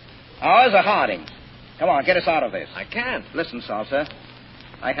 Salsa? Ours or Harding's? Come on, get us out of this. I can't. Listen, Salsa.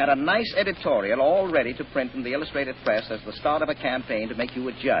 I had a nice editorial all ready to print in the Illustrated Press as the start of a campaign to make you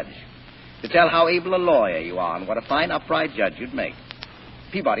a judge. To tell how able a lawyer you are and what a fine, upright judge you'd make.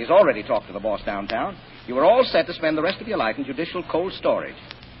 Peabody's already talked to the boss downtown. You were all set to spend the rest of your life in judicial cold storage.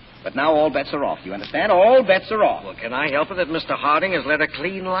 But now all bets are off. You understand? All bets are off. Well, can I help it that Mr. Harding has led a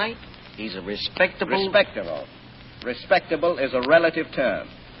clean life? He's a respectable... Respectable. Respectable is a relative term.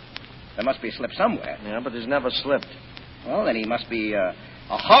 There must be a slip somewhere. Yeah, but there's never slipped. Well, then he must be a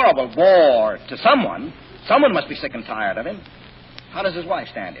horrible bore to someone. Someone must be sick and tired of him. How does his wife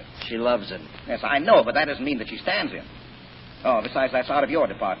stand him? She loves him. Yes, I know, but that doesn't mean that she stands him. Oh, besides, that's out of your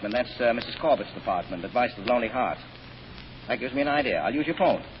department. That's Mrs. Corbett's department, Advice to the Lonely Hearts. That gives me an idea. I'll use your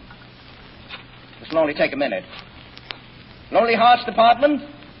phone. This will only take a minute. Lonely Hearts Department?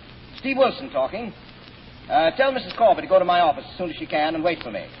 Steve Wilson talking. Tell Mrs. Corbett to go to my office as soon as she can and wait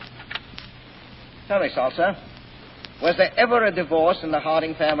for me. Tell me, Salsa, was there ever a divorce in the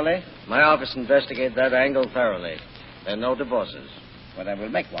Harding family? My office investigated that angle thoroughly. There are no divorces. Well, then we'll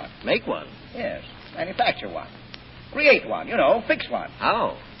make one. Make one? Yes. Manufacture one. Create one. You know, fix one.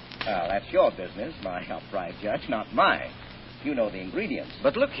 How? Well, that's your business, my upright judge, not mine. You know the ingredients.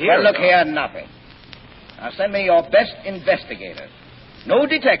 But look here. Well, look here, nothing. Now send me your best investigators. No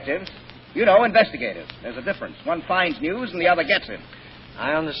detectives. You know, investigators. There's a difference. One finds news and the other gets it.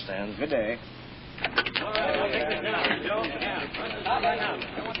 I understand. Good day.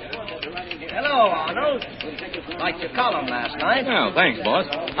 Hello, Arnold. Liked your column last night. Oh, thanks, boss.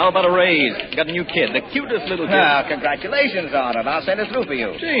 How about a raise? Got a new kid, the cutest little kid. Ah, congratulations, Arnold. I'll send it through for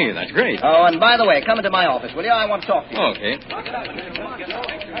you. Gee, that's great. Oh, and by the way, come into my office, will you? I want to talk to you. Okay.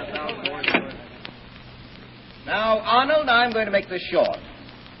 Now, Arnold, I'm going to make this short.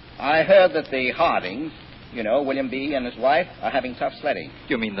 I heard that the Hardings, you know, William B. and his wife, are having tough sledding.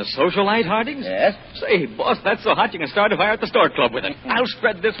 You mean the socialite Hardings? Yes. Say, boss, that's so hot you can start a fire at the Stork Club with it. I'll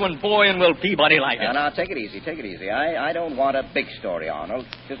spread this one, boy, and we'll Peabody like it. Now, take it easy, take it easy. I don't want a big story, Arnold.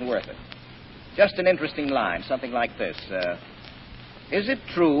 It isn't worth it. Just an interesting line, something like this. Is it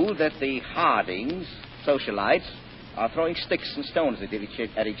true that the Hardings, socialites, are throwing sticks and stones at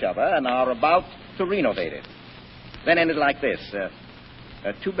each other and are about to renovate it? Then ended like this.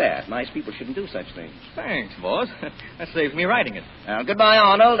 Too bad. Nice people shouldn't do such things. Thanks, boss. That saves me writing it. Now, goodbye,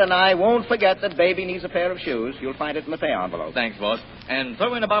 Arnold, and I won't forget that baby needs a pair of shoes. You'll find it in the pay envelope. Thanks, boss. And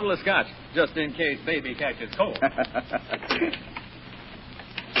throw in a bottle of scotch, just in case baby catches cold.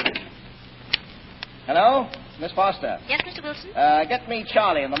 Hello? Miss Foster. Yes, Mr. Wilson? Get me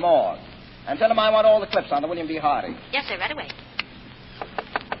Charlie in the morgue. And tell him I want all the clips on the William B. Harding. Yes, sir, right away.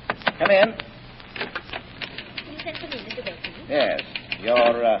 Come in. You sent for me, Mr. Wilson? Yes.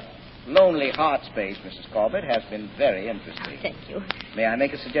 Your lonely heart space, Mrs. Corbett, has been very interesting. Thank you. May I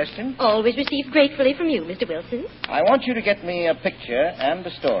make a suggestion? Always received gratefully from you, Mr. Wilson. I want you to get me a picture and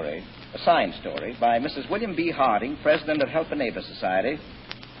a story, a signed story, by Mrs. William B. Harding, president of Help a Neighbor Society.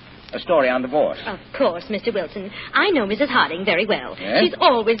 A story on divorce. Of course, Mr. Wilson. I know Mrs. Harding very well. Yes? She's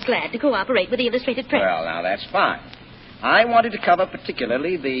always glad to cooperate with the Illustrated Press. Well, now, that's fine. I wanted to cover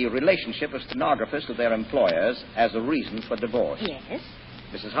particularly the relationship of stenographers to their employers as a reason for divorce. Yes?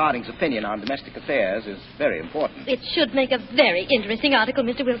 Mrs. Harding's opinion on domestic affairs is very important. It should make a very interesting article,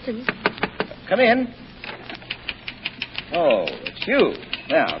 Mr. Wilson. Come in. Oh, it's you.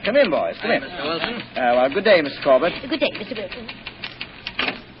 Now, come in, boys. Come in. Mr. Wilson. Well, good day, Mrs. Corbett. Good day, Mr. Wilson.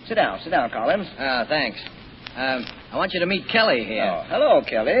 Sit down, Collins. Thanks. I want you to meet Kelly here. Oh, hello,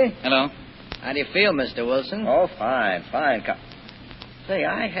 Kelly. Hello. How do you feel, Mr. Wilson? Oh, fine. Say,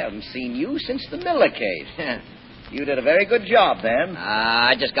 I haven't seen you since the Miller case. You did a very good job then.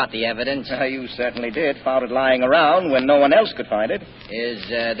 I just got the evidence. You certainly did. Found it lying around when no one else could find it. Is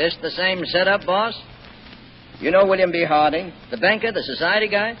this the same setup, boss? You know William B. Harding? The banker, the society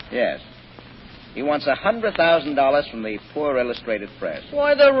guy? Yes. He wants $100,000 from the Poor Illustrated Press.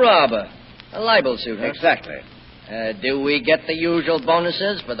 Why, the robber. A libel suit, huh? Exactly. Do we get the usual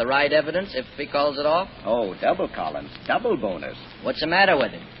bonuses for the right evidence if he calls it off? Oh, double, Collins. Double bonus. What's the matter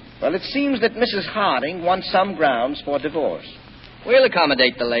with him? Well, it seems that Mrs. Harding wants some grounds for divorce. We'll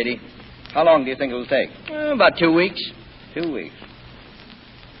accommodate the lady. How long do you think it'll take? About 2 weeks. 2 weeks.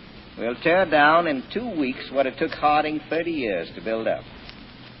 We'll tear down in 2 weeks what it took Harding 30 years to build up.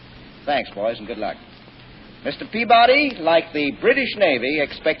 Thanks, boys, and good luck. Mr. Peabody, like the British Navy,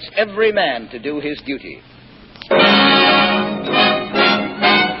 expects every man to do his duty.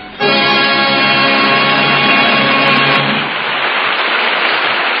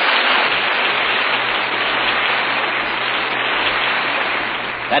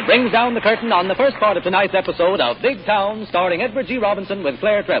 That brings down the curtain on the first part of tonight's episode of Big Town, starring Edward G. Robinson with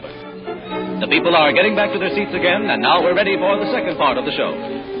Claire Trevor. The people are getting back to their seats again, and now we're ready for the second part of the show.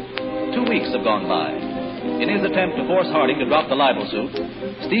 2 weeks have gone by. In his attempt to force Harding to drop the libel suit,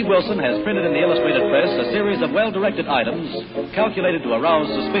 Steve Wilson has printed in the illustrated press a series of well-directed items calculated to arouse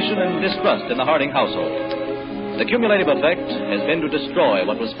suspicion and distrust in the Harding household. The cumulative effect has been to destroy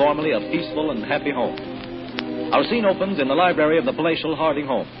what was formerly a peaceful and happy home. Our scene opens in the library of the palatial Harding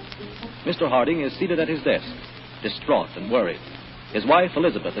home. Mr. Harding is seated at his desk, distraught and worried. His wife,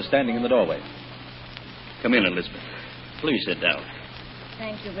 Elizabeth, is standing in the doorway. Come in, Elizabeth. Please sit down.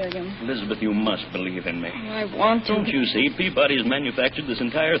 Thank you, William. Elizabeth, you must believe in me. I want to. Don't you see? Peabody has manufactured this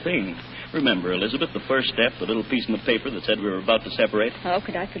entire thing. Remember, Elizabeth, the first step, the little piece in the paper that said we were about to separate? How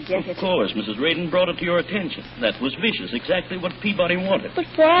could I forget it? Of course, Mrs. Radin brought it to your attention. That was vicious, exactly what Peabody wanted. But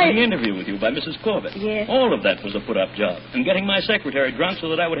why? The interview with you by Mrs. Corbett. Yes. All of that was a put-up job. And getting my secretary drunk so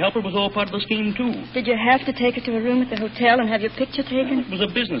that I would help her was all part of the scheme, too. Did you have to take her to a room at the hotel and have your picture taken? It was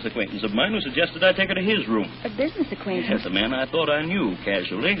a business acquaintance of mine who suggested I take her to his room. A business acquaintance? Yes, a man I thought I knew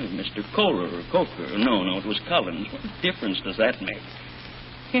casually. Mr. Kohler or Coker. No, it was Collins. What difference does that make?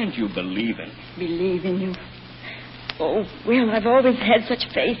 Can't you believe in me? Believe in you? Oh, well, I've always had such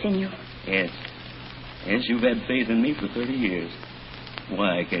faith in you. Yes. Yes, you've had faith in me for 30 years.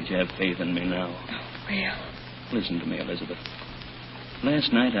 Why can't you have faith in me now? Oh, well. Listen to me, Elizabeth.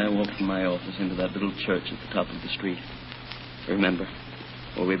 Last night I walked from my office into that little church at the top of the street. Remember?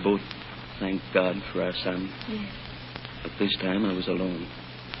 Where we both thanked God for our son. Yes. But this time I was alone.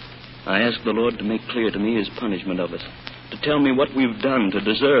 I asked the Lord to make clear to me his punishment of us, to tell me what we've done to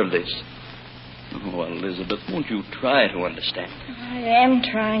deserve this. Oh, Elizabeth, won't you try to understand? I am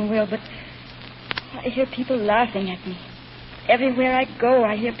trying, Will, but I hear people laughing at me. Everywhere I go,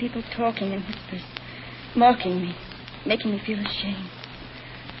 I hear people talking in whispers, mocking me, making me feel ashamed.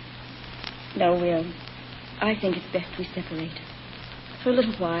 No, Will, I think it's best we separate. For a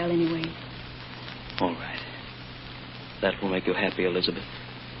little while, anyway. All right. That will make you happy, Elizabeth.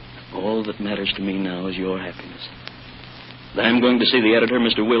 All that matters to me now is your happiness. I'm going to see the editor,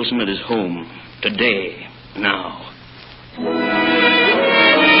 Mr. Wilson, at his home. Today. Now.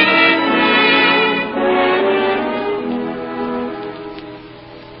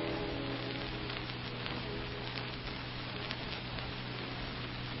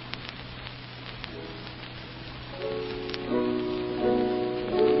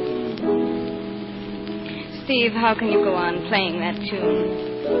 Steve, how can you go on playing that tune?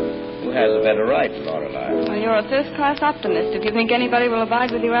 Who has a better right, Lorelei? Well, you're a first-class optimist if you think anybody will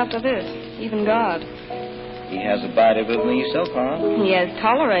abide with you after this, even God. He has abided with me so far. He has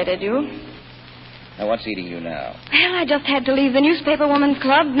tolerated you. Now, what's eating you now? Well, I just had to leave the Newspaper Women's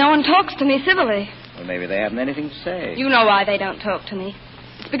Club. No one talks to me civilly. Well, maybe they haven't anything to say. You know why they don't talk to me.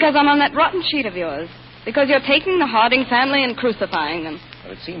 It's because I'm on that rotten sheet of yours. Because you're taking the Harding family and crucifying them.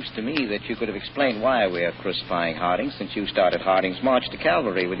 Well, it seems to me that you could have explained why we're crucifying Harding since you started Harding's March to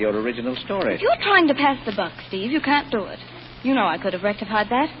Calvary with your original story. If you're trying to pass the buck, Steve, you can't do it. You know I could have rectified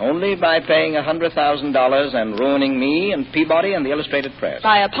that. Only by paying $100,000 and ruining me and Peabody and the Illustrated Press.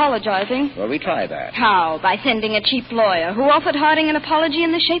 By apologizing. Well, we try that. How? By sending a cheap lawyer who offered Harding an apology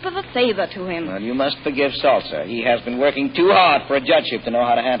in the shape of a favor to him. Well, you must forgive Salsa. He has been working too hard for a judgeship to know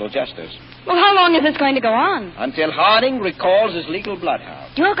how to handle justice. Well, how long is this going to go on? Until Harding recalls his legal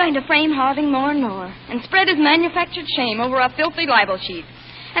bloodhound. You're going to frame Harding more and more and spread his manufactured shame over a filthy libel sheet.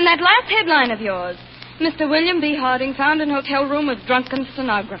 And that last headline of yours, Mr. William B. Harding found in hotel room with drunken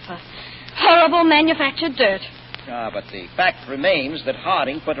stenographer. Horrible manufactured dirt. Ah, but the fact remains that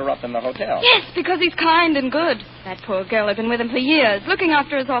Harding put her up in the hotel. Yes, because he's kind and good. That poor girl had been with him for years, looking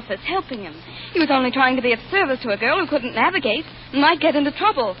after his office, helping him. He was only trying to be of service to a girl who couldn't navigate and might get into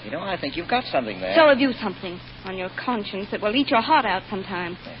trouble. You know, I think you've got something there. So have you something on your conscience that will eat your heart out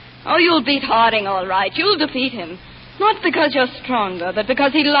sometime. Oh, you'll beat Harding all right. You'll defeat him. Not because you're stronger, but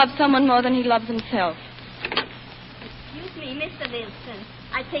because he loves someone more than he loves himself. Excuse me, Mr. Wilson.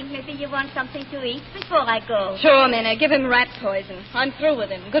 I think maybe you want something to eat before I go. Sure, Minna. Give him rat poison. I'm through with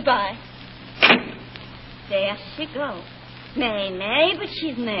him. Goodbye. There she goes. May, but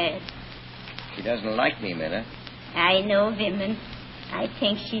she's mad. She doesn't like me, Minna. I know women. I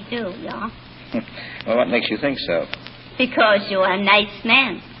think she do, yeah? Well, what makes you think so? Because you're a nice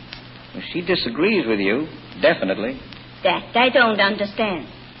man. Well, she disagrees with you, definitely. That I don't understand.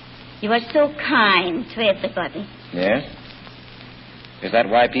 You are so kind to everybody. Yes? Is that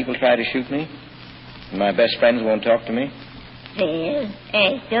why people try to shoot me? And my best friends won't talk to me? Well,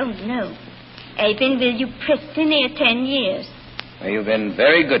 I don't know. I've been with you pretty near 10 years. Well, you've been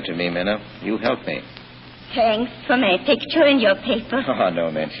very good to me, Minna. You helped me. Thanks for my picture in your paper. Oh,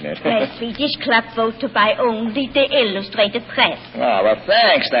 don't mention it. My Swedish club vote to buy only the illustrated press. Oh, well,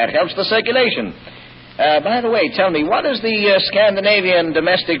 thanks. That helps the circulation. By the way, tell me, what does the Scandinavian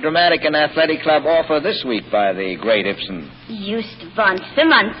Domestic Dramatic and Athletic Club offer this week by the great Ibsen? Just once a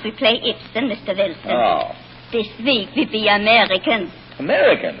month we play Ibsen, Mr. Wilson. Oh. This week we be Americans.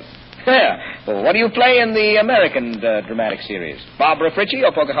 Americans? Yeah. Well, what do you play in the American dramatic series? Barbara Fritchie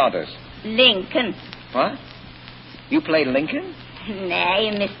or Pocahontas? Lincoln. What? You play Lincoln? Nay,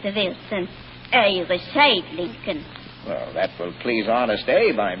 Mr. Wilson. I recite Lincoln. Well, that will please honest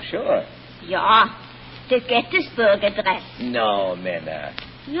Abe, I'm sure. Ja, the Gettysburg Address. No, Minna.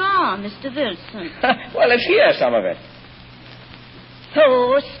 Ja, Mr. Wilson. Well, let's hear some of it.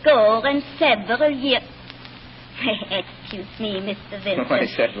 4 years. Excuse me, Mr. Wilson. Why,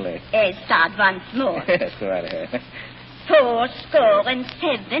 certainly. Start once more. Yes, go right ahead.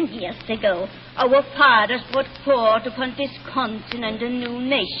 407 years ago, our fathers brought forth upon this continent a new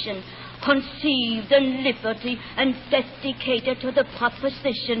nation, conceived in liberty and dedicated to the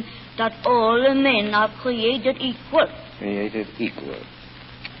proposition that all men are created equal. Created equal.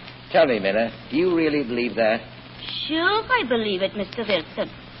 Tell me, Minna, do you really believe that? Sure, I believe it, Mr. Wilson.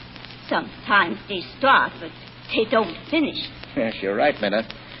 Sometimes they start, but they don't finish. Yes, you're right, Minna.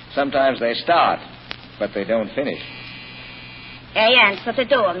 Sometimes they start, but they don't finish. I answer the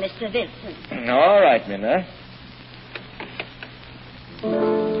door, Mr. Wilson. All right, Minna.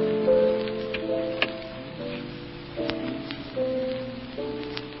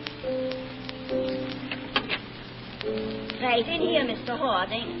 Right in here, Mr.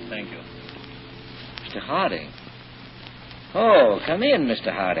 Harding. Thank you. Mr. Harding? Oh, come in,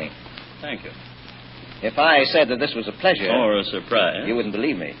 Mr. Harding. Thank you. If I said that this was a pleasure... Or a surprise. You wouldn't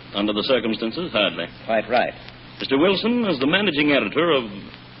believe me. Under the circumstances, hardly. Quite right. Mr. Wilson, as the managing editor of,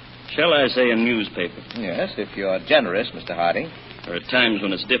 shall I say, a newspaper. Yes, if you're generous, Mr. Harding. There are times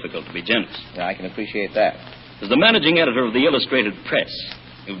when it's difficult to be generous. I can appreciate that. As the managing editor of the Illustrated Press,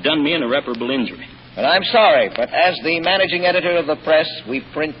 you've done me an irreparable injury. But I'm sorry, but as the managing editor of the press, we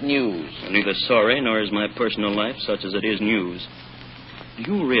print news. I'm neither sorry nor is my personal life such as it is news. Do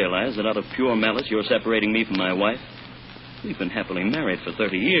you realize that out of pure malice you're separating me from my wife? We've been happily married for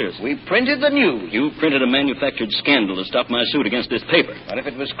 30 years. We printed the news. You printed a manufactured scandal to stop my suit against this paper. But if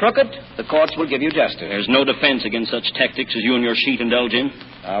it was crooked, the courts will give you justice. There's no defense against such tactics as you and your sheet indulge in.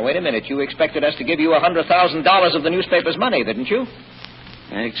 Wait a minute. You expected us to give you $100,000 of the newspaper's money, didn't you?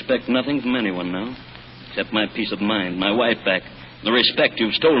 I expect nothing from anyone now, except my peace of mind, my wife back, the respect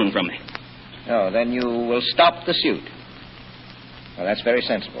you've stolen from me. Oh, then you will stop the suit. Well, that's very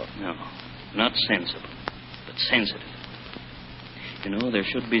sensible. No, not sensible, but sensitive. You know, there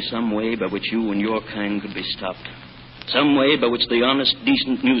should be some way by which you and your kind could be stopped. Some way by which the honest,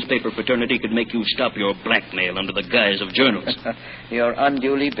 decent newspaper fraternity could make you stop your blackmail under the guise of journals. You're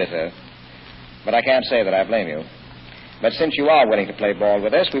unduly bitter. But I can't say that I blame you. But since you are willing to play ball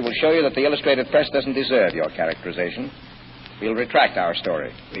with us, we will show you that the Illustrated Press doesn't deserve your characterization. We'll retract our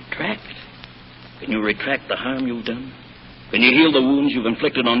story. Retract? Can you retract the harm you've done? Can you heal the wounds you've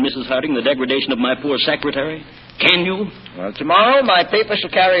inflicted on Mrs. Harding, the degradation of my poor secretary? Can you? Well, tomorrow my paper shall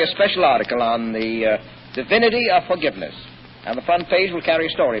carry a special article on the divinity of forgiveness. And the front page will carry a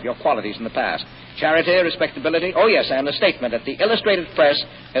story of your qualities in the past. Charity, respectability, oh yes, and a statement that the Illustrated Press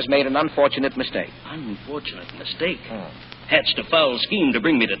has made an unfortunate mistake. Unfortunate mistake? Hatched a foul scheme to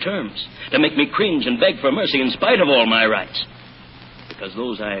bring me to terms, to make me cringe and beg for mercy in spite of all my rights. Because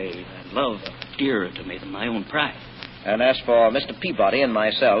those I love are dearer to me than my own pride. And as for Mr. Peabody and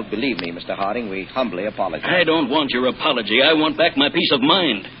myself, believe me, Mr. Harding, we humbly apologize. I don't want your apology. I want back my peace of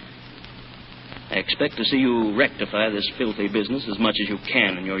mind. I expect to see you rectify this filthy business as much as you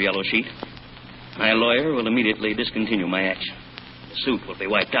can in your yellow sheet. My lawyer will immediately discontinue my action. The suit will be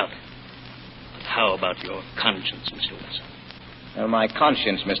wiped out. But how about your conscience, Mr. Wilson? Well, my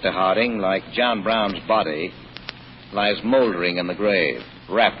conscience, Mr. Harding, like John Brown's body, lies moldering in the grave,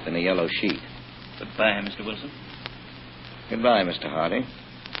 wrapped in a yellow sheet. Goodbye, Mr. Wilson. Goodbye, Mr. Harding.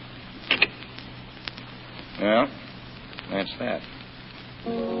 Well, that's that.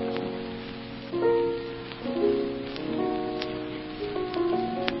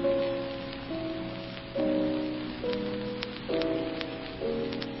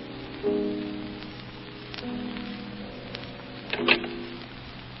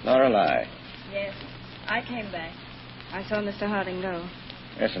 Lorelei. Yes, I came back. I saw Mr. Harding go.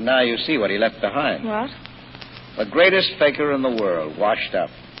 Yes, and now you see what he left behind. What? The greatest faker in the world, washed up.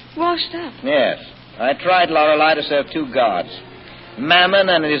 Washed up? Yes. I tried, Lorelei, to serve two gods. Mammon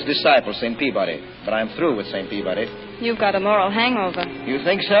and his disciple, St. Peabody. But I'm through with St. Peabody. You've got a moral hangover. You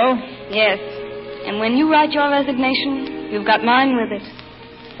think so? Yes. And when you write your resignation, you've got mine with it.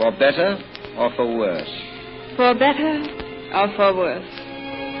 For better or for worse? For better or for worse.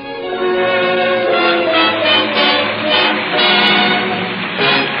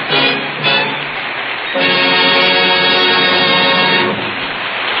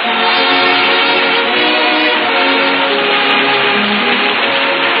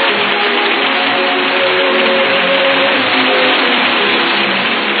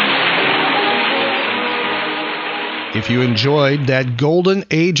 If you enjoyed that golden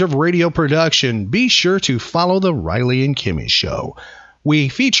age of radio production, be sure to follow the Riley and Kimmy Show. We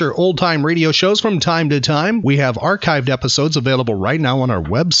feature old-time radio shows from time to time. We have archived episodes available right now on our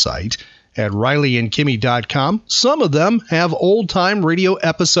website at RileyandKimmy.com. Some of them have old-time radio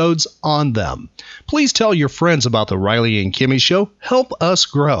episodes on them. Please tell your friends about the Riley and Kimmy Show. Help us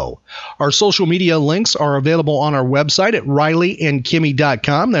grow. Our social media links are available on our website at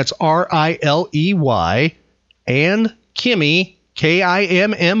RileyandKimmy.com. That's RILEY and Kimmy,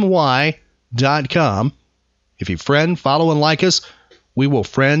 KIMMY.com. If you friend, follow, and like us, we will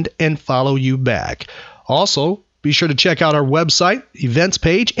friend and follow you back. Also, be sure to check out our website, events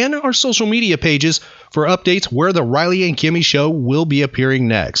page, and our social media pages for updates where the Riley and Kimmy Show will be appearing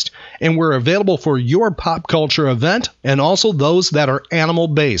next. And we're available for your pop culture event and also those that are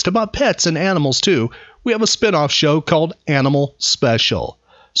animal-based, about pets and animals too. We have a spin-off show called Animal Special.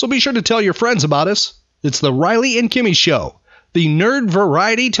 So be sure to tell your friends about us. It's the Riley and Kimmy Show, the nerd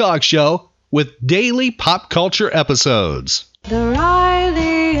variety talk show with daily pop culture episodes. The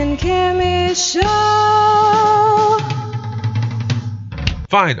Riley and Kimmy Show.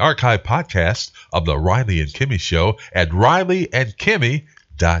 Find archive podcasts of The Riley and Kimmy Show at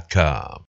RileyandKimmy.com.